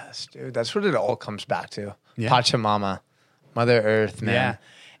 Yes, dude. That's what it all comes back to. Yeah. Pachamama, Mother Earth, man. Yeah.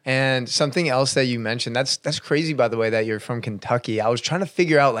 And something else that you mentioned, that's crazy, by the way, that you're from Kentucky. I was trying to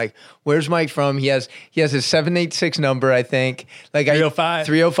figure out, like, where's Mike from? He has his 786 number, I think. Like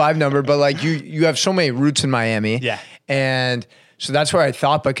 305 number, but like you have so many roots in Miami. Yeah. And so that's where I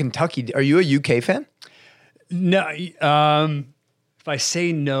thought, but Kentucky, are you a UK fan? No. If I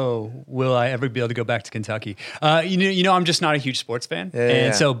say no, will I ever be able to go back to Kentucky? You know, I'm just not a huge sports fan.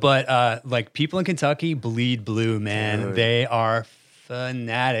 So, but like people in Kentucky bleed blue, man. Dude. They are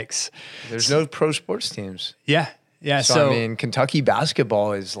fanatics. There's no pro sports teams. Yeah. So I mean, Kentucky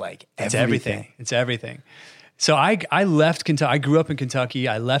basketball is like everything. It's everything. So I left Kentucky. I grew up in Kentucky.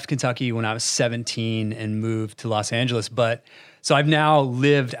 I left Kentucky when I was 17 and moved to Los Angeles. But so I've now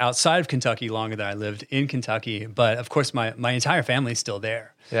lived outside of Kentucky longer than I lived in Kentucky. But of course, my entire family is still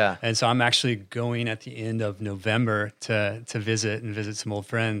there. Yeah. And so I'm actually going at the end of November to visit some old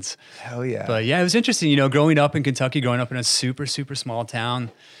friends. Hell yeah. But yeah, it was interesting, you know, growing up in Kentucky, growing up in a super, super small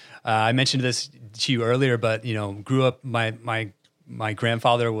town. I mentioned this to you earlier, but, you know, grew up, my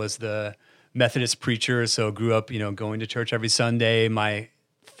grandfather was the Methodist preacher, so grew up, you know, going to church every Sunday. My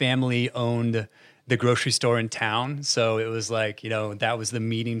family owned the grocery store in town. So it was like, you know, that was the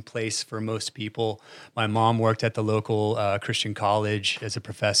meeting place for most people. My mom worked at the local Christian college as a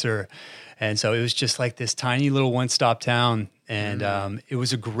professor. And so it was just like this tiny little one-stop town. And it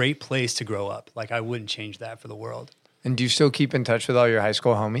was a great place to grow up. Like I wouldn't change that for the world. And do you still keep in touch with all your high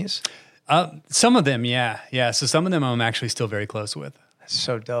school homies? Some of them, yeah. So some of them I'm actually still very close with. That's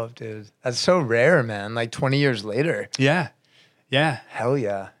so dope, dude. That's so rare, man. Like 20 years later. Yeah. Yeah. Hell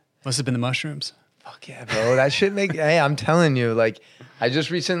yeah. Must have been the mushrooms. Fuck yeah, bro. That shit hey, I'm telling you, like, I just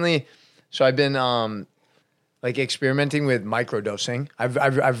recently, so I've been like experimenting with microdosing.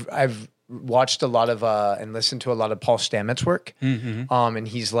 I've watched a lot of and listened to a lot of Paul Stamets work. Mm-hmm. And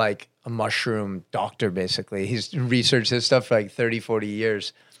he's like a mushroom doctor, basically. He's researched his stuff for like 30, 40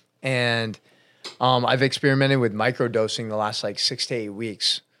 years. And I've experimented with microdosing the last like 6 to 8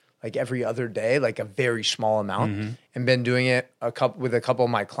 weeks, like every other day, like a very small amount, and been doing it with a couple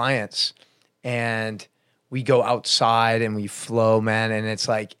of my clients. And we go outside and we flow, man. And it's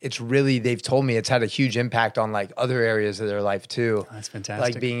like, it's really, they've told me it's had a huge impact on like other areas of their life too. That's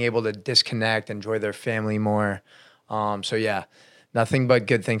fantastic. Like being able to disconnect, enjoy their family more. So yeah, nothing but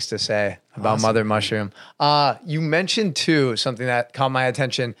good things to say about Awesome. Mother Mushroom. You mentioned too, something that caught my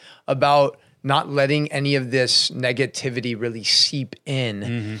attention about not letting any of this negativity really seep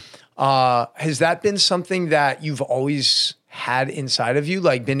in. Has that been something that you've always had inside of you,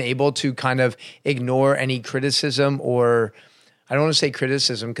 like been able to kind of ignore any criticism, or I don't want to say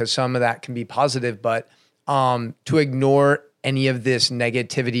criticism because some of that can be positive, but to ignore any of this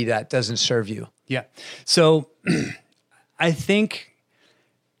negativity that doesn't serve you? Yeah. So I think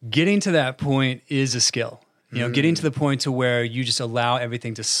getting to that point is a skill. You know, getting to the point to where you just allow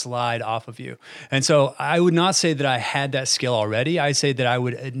everything to slide off of you. And so I would not say that I had that skill already. I'd say that I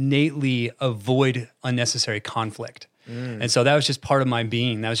would innately avoid unnecessary conflict. And so that was just part of my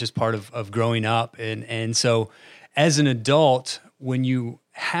being. That was just part of growing up. And so as an adult, when you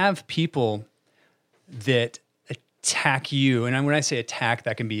have people that attack you, and when I say attack,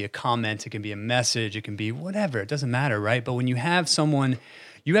 that can be a comment, it can be a message, it can be whatever, it doesn't matter, right? But when you have someone,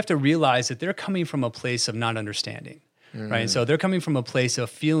 you have to realize that they're coming from a place of not understanding, right? So they're coming from a place of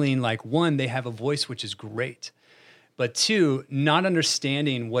feeling like, one, they have a voice, which is great, but two, not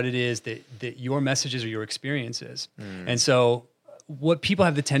understanding what it is that your messages or your experience is. And so what people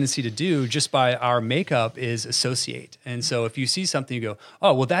have the tendency to do just by our makeup is associate. And so if you see something, you go,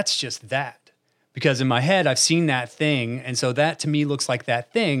 oh, well, that's just that. Because in my head, I've seen that thing. And so that to me looks like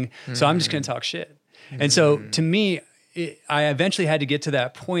that thing. So I'm just going to talk shit. And so to me, I eventually had to get to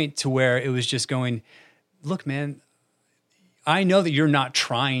that point to where it was just going, look, man, I know that you're not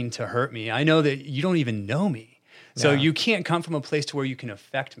trying to hurt me. I know that you don't even know me. So you can't come from a place to where you can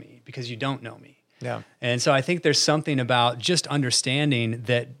affect me because you don't know me. Yeah. And so I think there's something about just understanding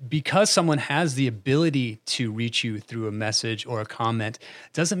that because someone has the ability to reach you through a message or a comment,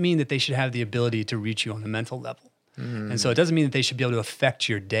 doesn't mean that they should have the ability to reach you on a mental level. And so it doesn't mean that they should be able to affect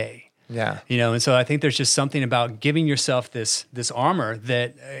your day. Yeah. You know, and so I think there's just something about giving yourself this armor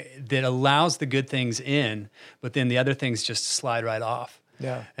that allows the good things in, but then the other things just slide right off.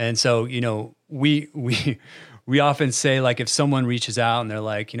 Yeah. And so, you know, we often say, like, if someone reaches out and they're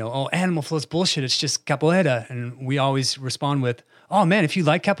like, you know, oh, Animal Flow's bullshit, it's just capoeira. And we always respond with, oh man, if you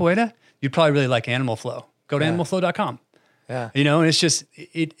like capoeira, you'd probably really like Animal Flow. Go to animalflow.com. Yeah. You know, and it's just,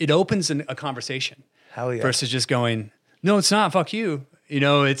 it opens a conversation. Hell yeah. Versus just going, no, it's not, fuck you. You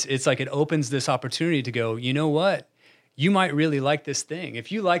know, it's like it opens this opportunity to go, you know what? You might really like this thing.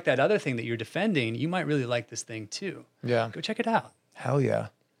 If you like that other thing that you're defending, you might really like this thing too. Yeah. Go check it out. Hell yeah.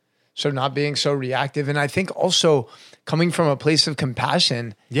 So not being so reactive. And I think also coming from a place of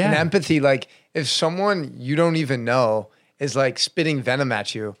compassion and empathy, like if someone you don't even know is like spitting venom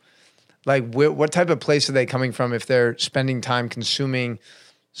at you, like what type of place are they coming from if they're spending time consuming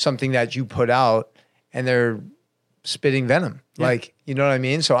something that you put out and they're spitting venom? Yeah. Like, you know what I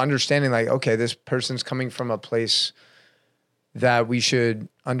mean? So understanding like, okay, this person's coming from a place that we should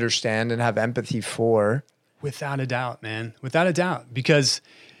understand and have empathy for. Without a doubt, man. Without a doubt. Because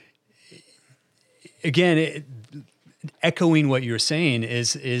again, echoing what you're saying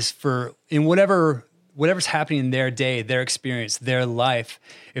is for in whatever's happening in their day, their experience, their life,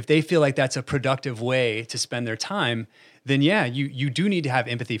 if they feel like that's a productive way to spend their time, then yeah, you do need to have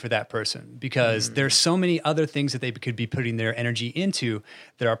empathy for that person because there's so many other things that they could be putting their energy into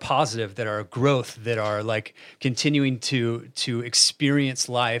that are positive, that are growth, that are like continuing to experience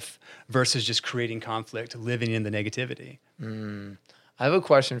life versus just creating conflict, living in the negativity. I have a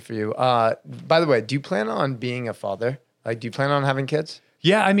question for you. By the way, do you plan on being a father? Like, do you plan on having kids?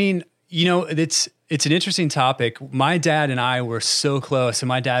 Yeah, I mean, you know, it's an interesting topic. My dad and I were so close, and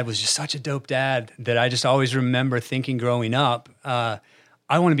my dad was just such a dope dad that I just always remember thinking growing up, I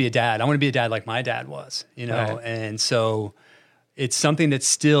want to be a dad. I want to be a dad like my dad was, you know? Right. And so it's something that's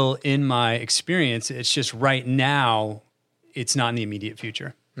still in my experience. It's just right now, it's not in the immediate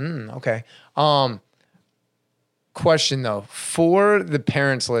future. Okay. Question though, for the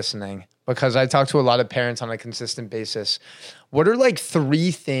parents listening, because I talk to a lot of parents on a consistent basis. What are like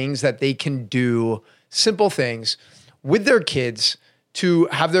 3 things that they can do, simple things, with their kids to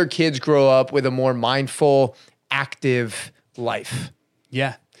have their kids grow up with a more mindful, active life?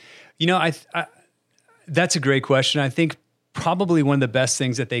 Yeah. I that's a great question. I think probably one of the best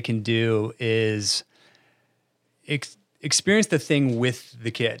things that they can do is experience the thing with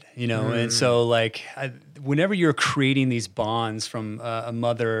the kid, And so like whenever you're creating these bonds from a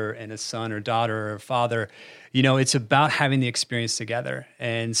mother and a son or daughter or father, it's about having the experience together.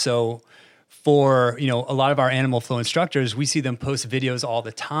 And so for, a lot of our animal flow instructors, we see them post videos all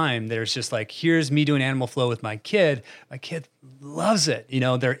the time. There's just like, here's me doing animal flow with my kid. My kid loves it.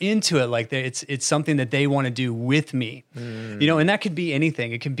 They're into it. Like it's something that they want to do with me, and that could be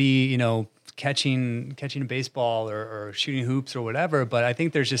anything. It could be, catching a baseball or shooting hoops or whatever. But I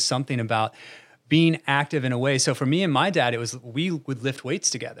think there's just something about being active in a way. So for me and my dad, we would lift weights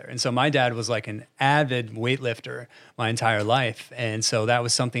together. And so my dad was like an avid weightlifter my entire life. And so that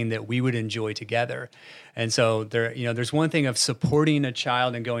was something that we would enjoy together. And so there's one thing of supporting a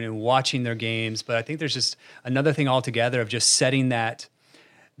child and going and watching their games, but I think there's just another thing altogether of just setting that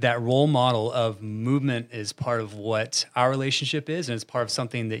role model of movement is part of what our relationship is, and it's part of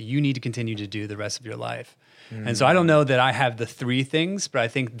something that you need to continue to do the rest of your life. And so I don't know that I have the 3 things, but I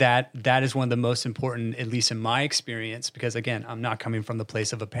think that is one of the most important, at least in my experience, because again, I'm not coming from the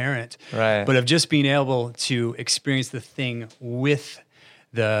place of a parent, right? But of just being able to experience the thing with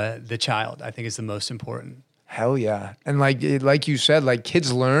the child, I think is the most important. Hell yeah. And like you said, like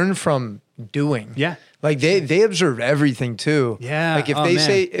kids learn from doing. Yeah. Like they observe everything too. Yeah. Like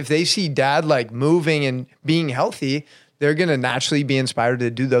if they see dad like moving and being healthy, they're going to naturally be inspired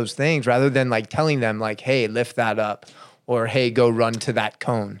to do those things rather than like telling them like, hey, lift that up, or hey, go run to that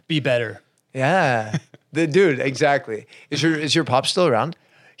cone. Be better. Yeah. Dude, exactly. Is your pop still around?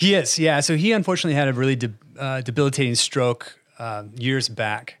 He is. Yeah. So he unfortunately had a really debilitating stroke years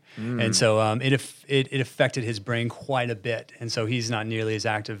back. And so it affected his brain quite a bit. And so he's not nearly as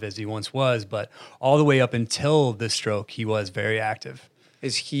active as he once was, but all the way up until the stroke, he was very active.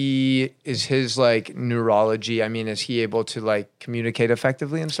 Is his like neurology, I mean, is he able to like communicate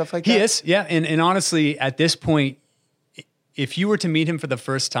effectively and stuff like that? He is, yeah. And honestly, at this point, if you were to meet him for the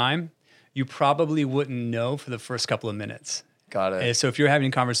first time, you probably wouldn't know for the first couple of minutes. Got it. So if you're having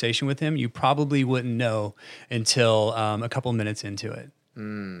a conversation with him, you probably wouldn't know until a couple of minutes into it.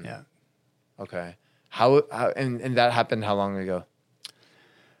 Yeah. Okay. How and that happened how long ago?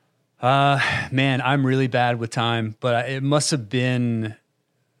 Man, I'm really bad with time, but it must have been,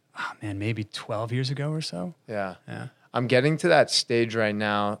 maybe 12 years ago or so. Yeah. I'm getting to that stage right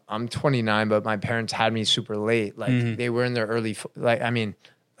now. I'm 29, but my parents had me super late. Like they were in their early,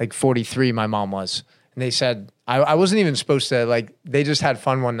 like 43, my mom was. And they said, I wasn't even supposed to, like, they just had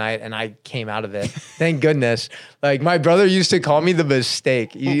fun one night and I came out of it. Thank goodness. Like, my brother used to call me the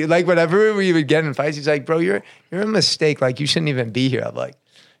mistake. Like, whenever we would get in fights, he's like, bro, you're a mistake. Like, you shouldn't even be here. I'm like,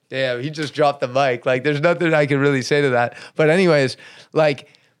 damn, he just dropped the mic. Like, there's nothing I can really say to that. But anyways, like,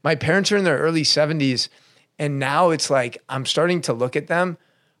 my parents are in their early 70s. And now it's like, I'm starting to look at them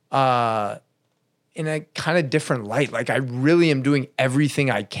in a kind of different light. Like, I really am doing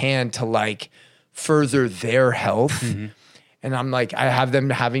everything I can to, like, further their health. And I'm like, I have them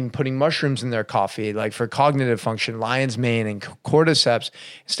putting mushrooms in their coffee, like for cognitive function, lion's mane and cordyceps,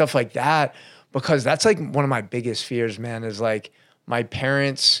 stuff like that. Because that's like one of my biggest fears, man, is like my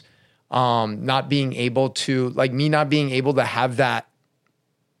parents not being able to, like me not being able to have that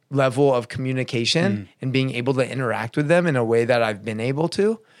level of communication and being able to interact with them in a way that I've been able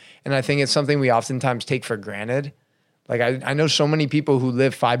to. And I think it's something we oftentimes take for granted. Like I know so many people who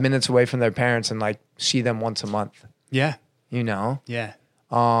live 5 minutes away from their parents and like see them once a month. Yeah. You know? Yeah.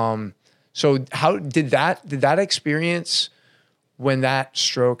 So how did that experience when that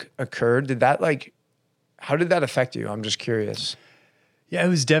stroke occurred, how did that affect you? I'm just curious. Yeah, it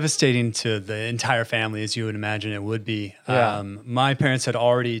was devastating to the entire family, as you would imagine it would be. Yeah. My parents had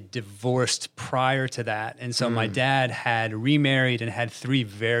already divorced prior to that. And so my dad had remarried and had 3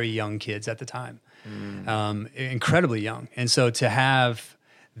 very young kids at the time. Incredibly young. And so to have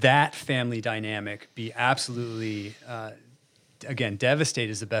that family dynamic be absolutely, again,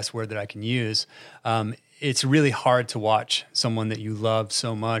 devastated is the best word that I can use. It's really hard to watch someone that you love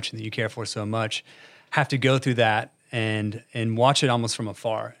so much and that you care for so much have to go through that and watch it almost from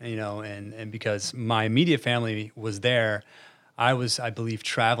afar, you know, and because my immediate family was there, I was, I believe,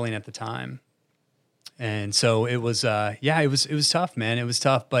 traveling at the time. And so it was, it was tough, man. It was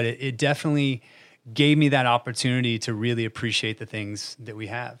tough, but it definitely gave me that opportunity to really appreciate the things that we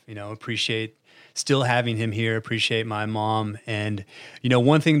have, you know, appreciate still having him here, appreciate my mom. And, you know,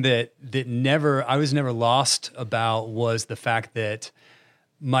 one thing that I was never lost about was the fact that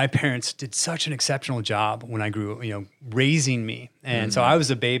my parents did such an exceptional job when I grew up, you know, raising me. And so I was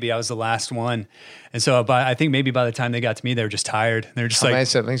a baby. I was the last one. And so I think maybe by the time they got to me, they were just tired. They were just How many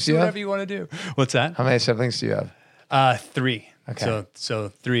siblings do you have? Whatever you want to do. What's that? How many siblings do you have? 3. Okay. So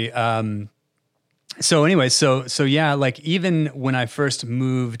 3. So anyway, so yeah, like even when I first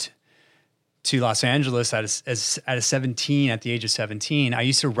moved to Los Angeles at the age of 17, I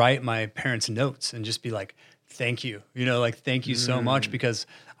used to write my parents notes and just be like, thank you, you know, like, thank you so much, because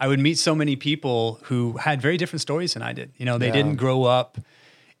I would meet so many people who had very different stories than I did. You know, they didn't grow up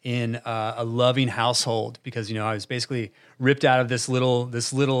in a loving household, because, you know, I was basically ripped out of this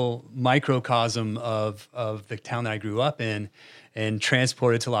little microcosm of the town that I grew up in and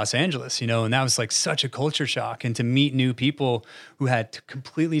transported to Los Angeles, you know, and that was like such a culture shock. And to meet new people who had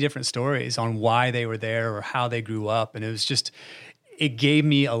completely different stories on why they were there or how they grew up. And it gave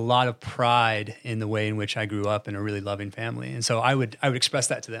me a lot of pride in the way in which I grew up in a really loving family. And so I would express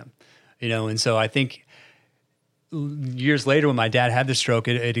that to them, you know. And so I think years later, when my dad had the stroke,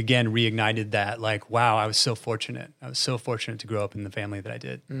 it again reignited that, like, wow, I was so fortunate. I was so fortunate to grow up in the family that I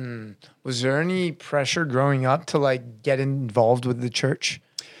did. Was there any pressure growing up to like get involved with the church?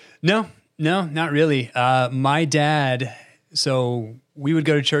 No, not really. My dad, so we would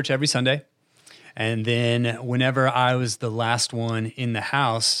go to church every Sunday. And then whenever I was the last one in the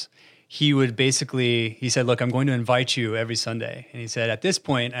house, he said, look, I'm going to invite you every Sunday. And he said, at this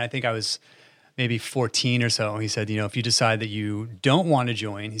point, and I think I was maybe 14 or so, he said, you know, if you decide that you don't want to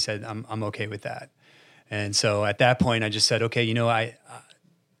join, he said, I'm okay with that. And so at that point, I just said, okay, you know,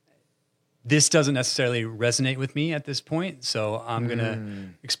 this doesn't necessarily resonate with me at this point, so I'm going to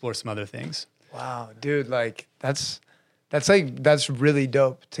explore some other things. Wow, dude, like that's really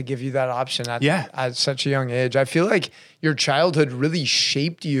dope to give you that option at such a young age. I feel like your childhood really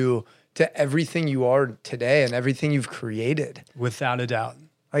shaped you to everything you are today and everything you've created. Without a doubt.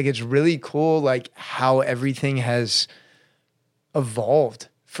 Like, it's really cool, like, how everything has evolved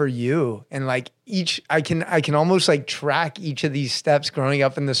for you. And like I can almost like track each of these steps growing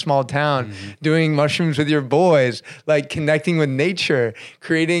up in the small town, doing mushrooms with your boys, like connecting with nature,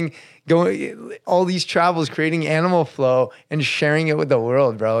 going all these travels, creating Animal Flow and sharing it with the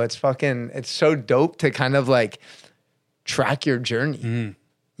world, bro. It's so dope to kind of like track your journey.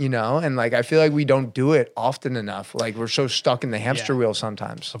 You know, and like I feel like we don't do it often enough. Like we're so stuck in the hamster wheel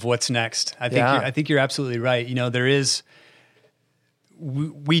sometimes. Of what's next. I think you're absolutely right. You know,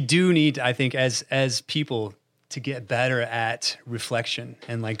 we do need, I think, as people, to get better at reflection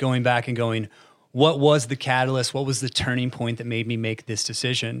and like going back and going, what was the catalyst? What was the turning point that made me make this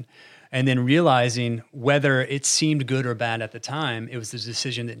decision? And then realizing whether it seemed good or bad at the time, it was the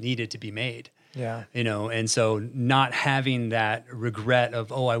decision that needed to be made. Yeah. You know, and so not having that regret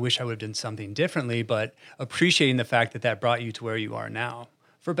of, oh, I wish I would have done something differently, but appreciating the fact that brought you to where you are now,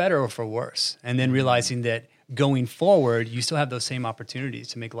 for better or for worse. And then realizing that going forward, you still have those same opportunities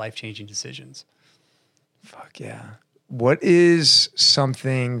to make life-changing decisions. Fuck yeah. What is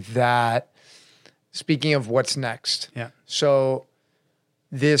something that, speaking of what's next. Yeah. So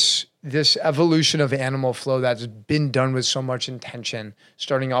this evolution of Animal Flow that's been done with so much intention,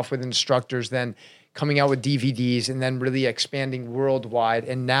 starting off with instructors, then coming out with DVDs, and then really expanding worldwide.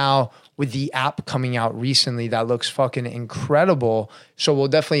 And now with the app coming out recently that looks fucking incredible. So we'll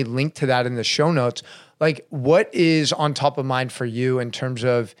definitely link to that in the show notes. Like, what is on top of mind for you in terms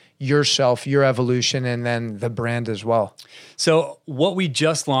of yourself, your evolution, and then the brand as well? So what we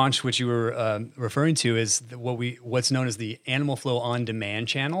just launched, which you were referring to, is what's known as the Animal Flow On Demand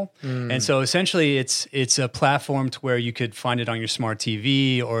channel. And so essentially it's a platform to where you could find it on your smart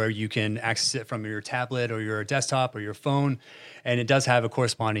TV, or you can access it from your tablet or your desktop or your phone. And it does have a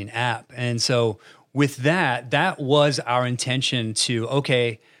corresponding app. And so with that was our intention to,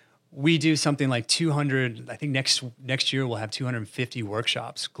 okay, we do something like 200, I think next year we'll have 250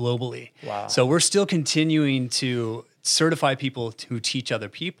 workshops globally. Wow. So we're still continuing to certify people who teach other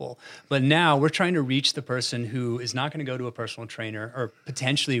people. But now we're trying to reach the person who is not going to go to a personal trainer, or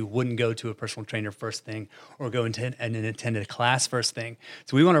potentially wouldn't go to a personal trainer first thing, or go and attend a class first thing.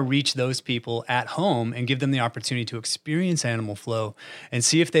 So we want to reach those people at home and give them the opportunity to experience Animal Flow and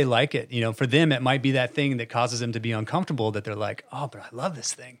see if they like it. You know, for them, it might be that thing that causes them to be uncomfortable, that they're like, oh, but I love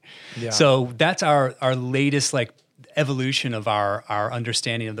this thing. Yeah. So that's our latest like evolution of our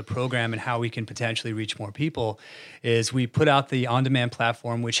understanding of the program and how we can potentially reach more people. Is we put out the on-demand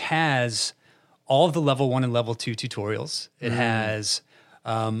platform, which has all of the level 1 and level 2 tutorials. It has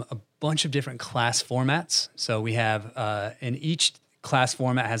a bunch of different class formats. So we have in each class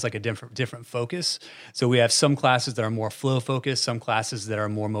format has like a different focus. So we have some classes that are more flow focused, some classes that are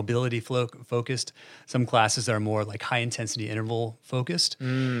more mobility flow focused, some classes that are more like high intensity interval focused.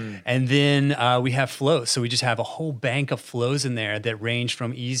 And then we have flows. So we just have a whole bank of flows in there that range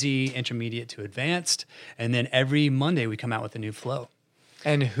from easy, intermediate to advanced. And then every Monday we come out with a new flow.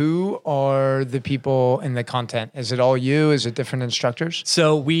 And who are the people in the content? Is it all you? Is it different instructors?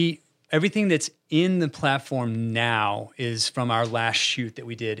 So everything that's in the platform now is from our last shoot that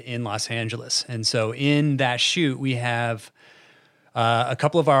we did in Los Angeles. And so in that shoot, we have a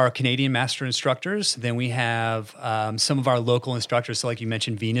couple of our Canadian master instructors. Then we have some of our local instructors. So like you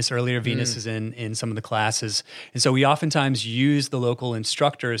mentioned Venus earlier, Venus is in some of the classes. And so we oftentimes use the local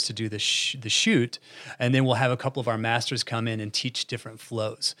instructors to do the shoot. And then we'll have a couple of our masters come in and teach different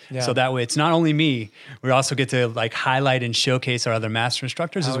flows. Yeah. So that way it's not only me, we also get to like highlight and showcase our other master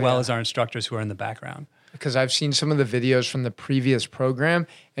instructors as well as our instructors who are in the background. Because I've seen some of the videos from the previous program,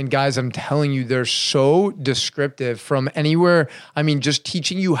 and guys, I'm telling you, they're so descriptive from anywhere. I mean, just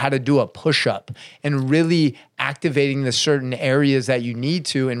teaching you how to do a push-up and really activating the certain areas that you need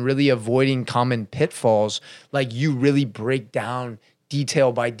to and really avoiding common pitfalls. Like you really break down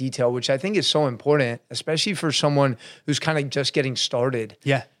detail by detail, which I think is so important, especially for someone who's kind of just getting started.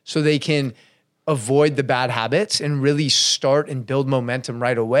 Yeah. So they can avoid the bad habits and really start and build momentum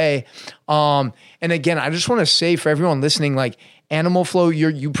right away. And again, I just want to say for everyone listening, like Animal Flow,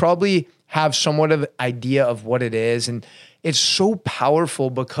 you probably have somewhat of an idea of what it is. And it's so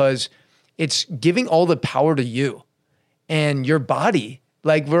powerful because it's giving all the power to you and your body.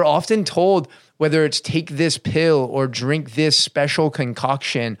 Like we're often told, whether it's take this pill or drink this special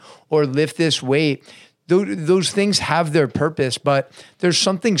concoction or lift this weight, those things have their purpose, but there's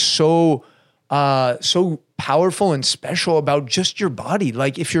something so powerful and special about just your body.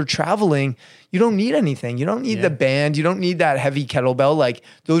 Like if you're traveling, you don't need anything. You don't need the band. You don't need that heavy kettlebell. Like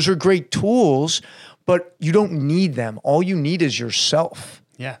those are great tools, but you don't need them. All you need is yourself.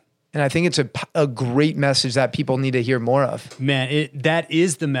 Yeah. And I think it's a great message that people need to hear more of. Man, that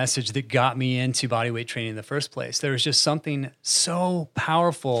is the message that got me into bodyweight training in the first place. There was just something so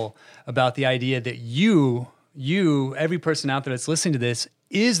powerful about the idea that you, every person out there that's listening to this,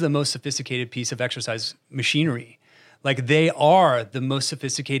 is the most sophisticated piece of exercise machinery. Like they are the most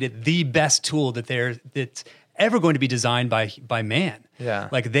sophisticated, the best tool that's ever going to be designed by man. Yeah.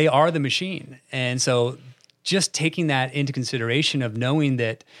 Like they are the machine. And so just taking that into consideration of knowing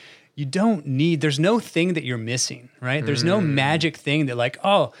that there's no thing that you're missing, right? There's no magic thing that like,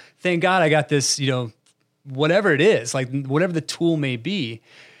 oh, thank God I got this, whatever it is, like whatever the tool may be.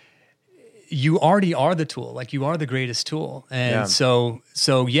 You already are the tool, like you are the greatest tool. And so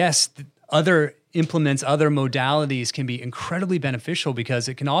yes, other implements, other modalities can be incredibly beneficial because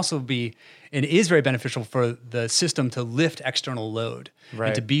it can also be, and is very beneficial for the system to lift external load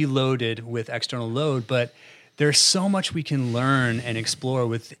and to be loaded with external load. But there's so much we can learn and explore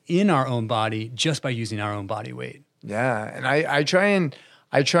within our own body just by using our own body weight. Yeah. And I try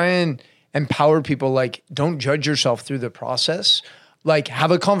and empower people, like, don't judge yourself through the process. Like have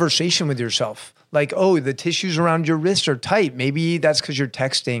a conversation with yourself. Like, oh, the tissues around your wrist are tight. Maybe that's because you're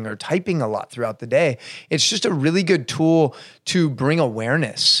texting or typing a lot throughout the day. It's just a really good tool to bring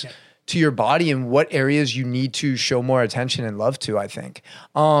awareness to your body and what areas you need to show more attention and love to, I think.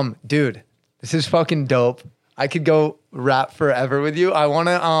 Dude, this is fucking dope. I could go rap forever with you. I want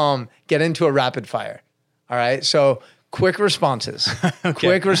to get into a rapid fire. All right. So quick responses. Okay.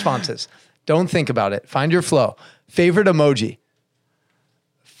 Quick responses. Don't think about it. Find your flow. Favorite emoji.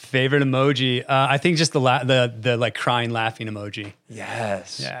 Favorite emoji, I think just the like crying, laughing emoji.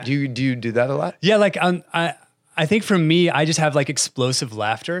 Yes. Yeah. Do you do that a lot? Yeah, like I think for me, I just have like explosive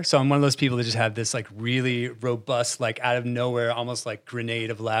laughter. So I'm one of those people that just have this like really robust, like out of nowhere, almost like grenade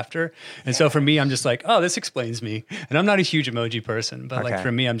of laughter. And so for me, I'm just like, oh, this explains me. And I'm not a huge emoji person, but like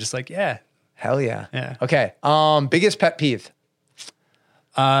for me, I'm just like, yeah. Hell yeah. Yeah. Okay. Biggest pet peeve.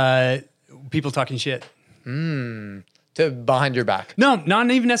 People talking shit. To behind your back. No,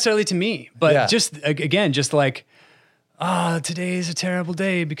 not even necessarily to me, but just again, just like, today is a terrible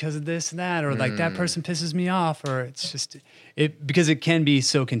day because of this and that, or like that person pisses me off, or it's just because it can be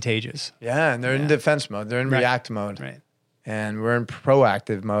so contagious. Yeah, and they're in defense mode. They're in react mode. Right. And we're in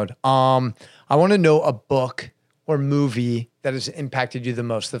proactive mode. I want to know a book or movie that has impacted you the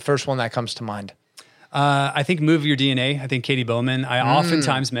most. The first one that comes to mind. I think Move Your DNA. I think Katie Bowman. I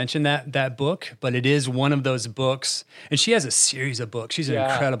oftentimes mention that book, but it is one of those books, and she has a series of books. She's an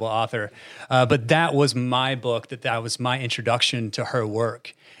incredible author. But that was my book. That was my introduction to her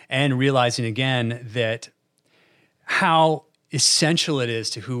work, and realizing again that how essential it is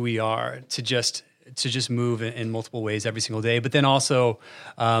to who we are to just to just move in multiple ways every single day. But then also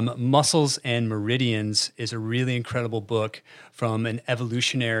Muscles and Meridians is a really incredible book from an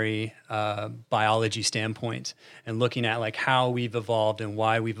evolutionary biology standpoint, and looking at like how we've evolved and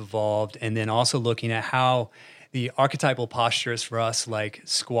why we've evolved. And then also looking at how the archetypal postures for us, like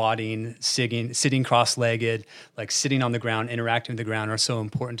squatting, sitting cross-legged, like sitting on the ground, interacting with the ground, are so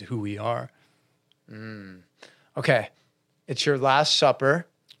important to who we are. Okay. It's your last supper.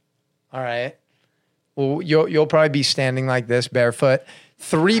 All right. Well, you'll probably be standing like this, barefoot.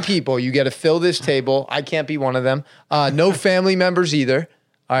 3 people, you get to fill this table. I can't be one of them. No family members either.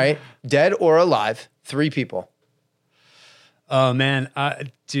 All right. Dead or alive. 3 people. Oh man,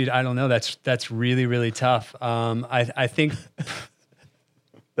 dude, I don't know. That's really, really tough. I think.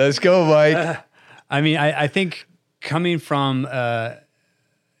 Let's go, Mike. I mean, I think coming from,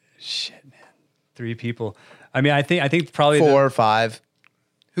 shit, man, 3 people. I mean, I think probably 4 or 5.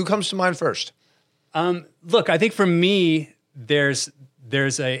 Who comes to mind first? Look, I think for me, there's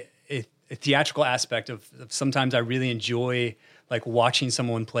a theatrical aspect of sometimes I really enjoy like watching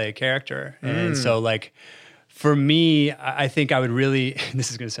someone play a character. And so like for me, I think I would really,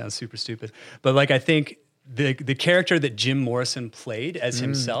 this is going to sound super stupid, but like I think the character that Jim Morrison played as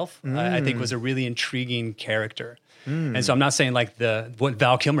himself, I think was a really intriguing character. And so I'm not saying like what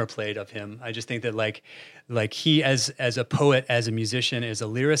Val Kilmer played of him. I just think that like he as a poet, as a musician, as a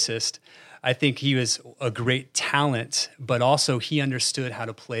lyricist, I think he was a great talent, but also he understood how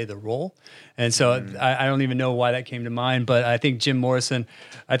to play the role. And so I don't even know why that came to mind, but I think Jim Morrison,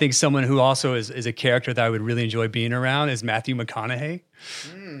 I think someone who also is a character that I would really enjoy being around is Matthew McConaughey.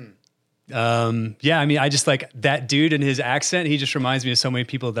 Yeah, I mean, I just like that dude and his accent. He just reminds me of so many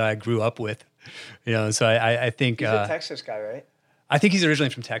people that I grew up with, you know. So I think he's a Texas guy, right? I think he's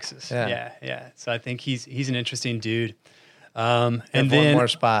originally from Texas. Yeah. So I think he's an interesting dude. And then then one more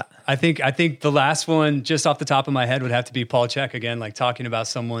spot. I think the last one, just off the top of my head, would have to be Paul Chek again. Like talking about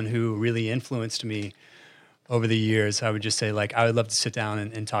someone who really influenced me over the years, I would just say like I would love to sit down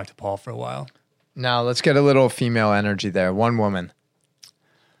and talk to Paul for a while. Now let's get a little female energy there. One woman.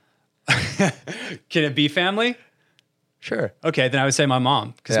 Can it be family? Sure. Okay, then I would say my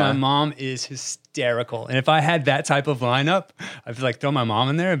mom, because my mom is hysterical. And if I had that type of lineup, I'd be like, throw my mom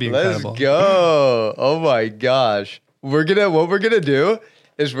in there. It'd be incredible. Let's go. Oh my gosh. What we're gonna do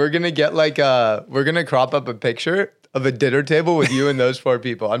is we're gonna get like we're gonna crop up a picture of a dinner table with you and those 4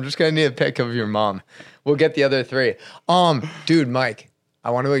 people. I'm just gonna need a pic of your mom. We'll get the other 3. Dude, Mike,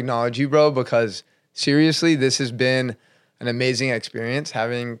 I want to acknowledge you, bro, because seriously, this has been an amazing experience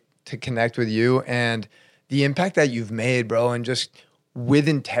having to connect with you and the impact that you've made, bro, and just with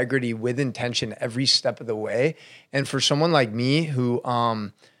integrity, with intention, every step of the way. And for someone like me who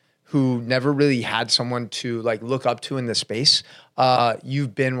never really had someone to like look up to in the space,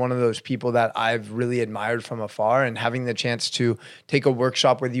 you've been one of those people that I've really admired from afar, and having the chance to take a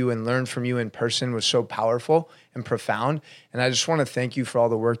workshop with you and learn from you in person was so powerful and profound. And I just want to thank you for all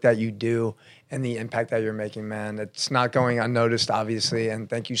the work that you do and the impact that you're making, man. It's not going unnoticed, obviously. And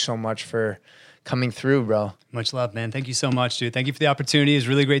thank you so much for coming through, bro. Much love, man. Thank you so much, dude. Thank you for the opportunity. It's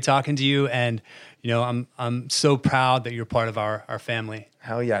really great talking to you. And, you know, I'm so proud that you're part of our family.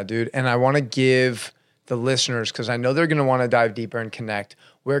 Hell yeah, dude. And I want to give the listeners, because I know they're going to want to dive deeper and connect,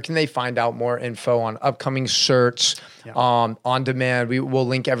 where can they find out more info on upcoming certs, on demand? We'll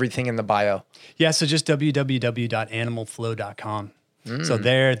link everything in the bio. Yeah, so just www.animalflow.com. So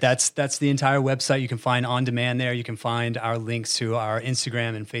that's the entire website. You can find on demand there. You can find our links to our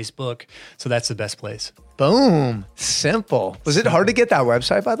Instagram and Facebook. So that's the best place. Boom. Simple. Was it hard to get that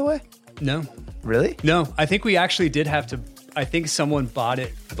website, by the way? No. Really? No. I think we actually did have to. I think someone bought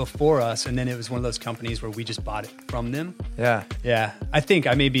it before us, and then it was one of those companies where we just bought it from them. Yeah. Yeah. I think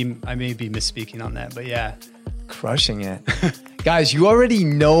I may be misspeaking on that, but yeah. Crushing it. Guys, you already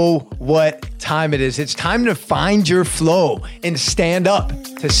know what time it is. It's time to find your flow and stand up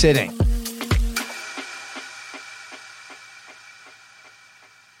to sitting.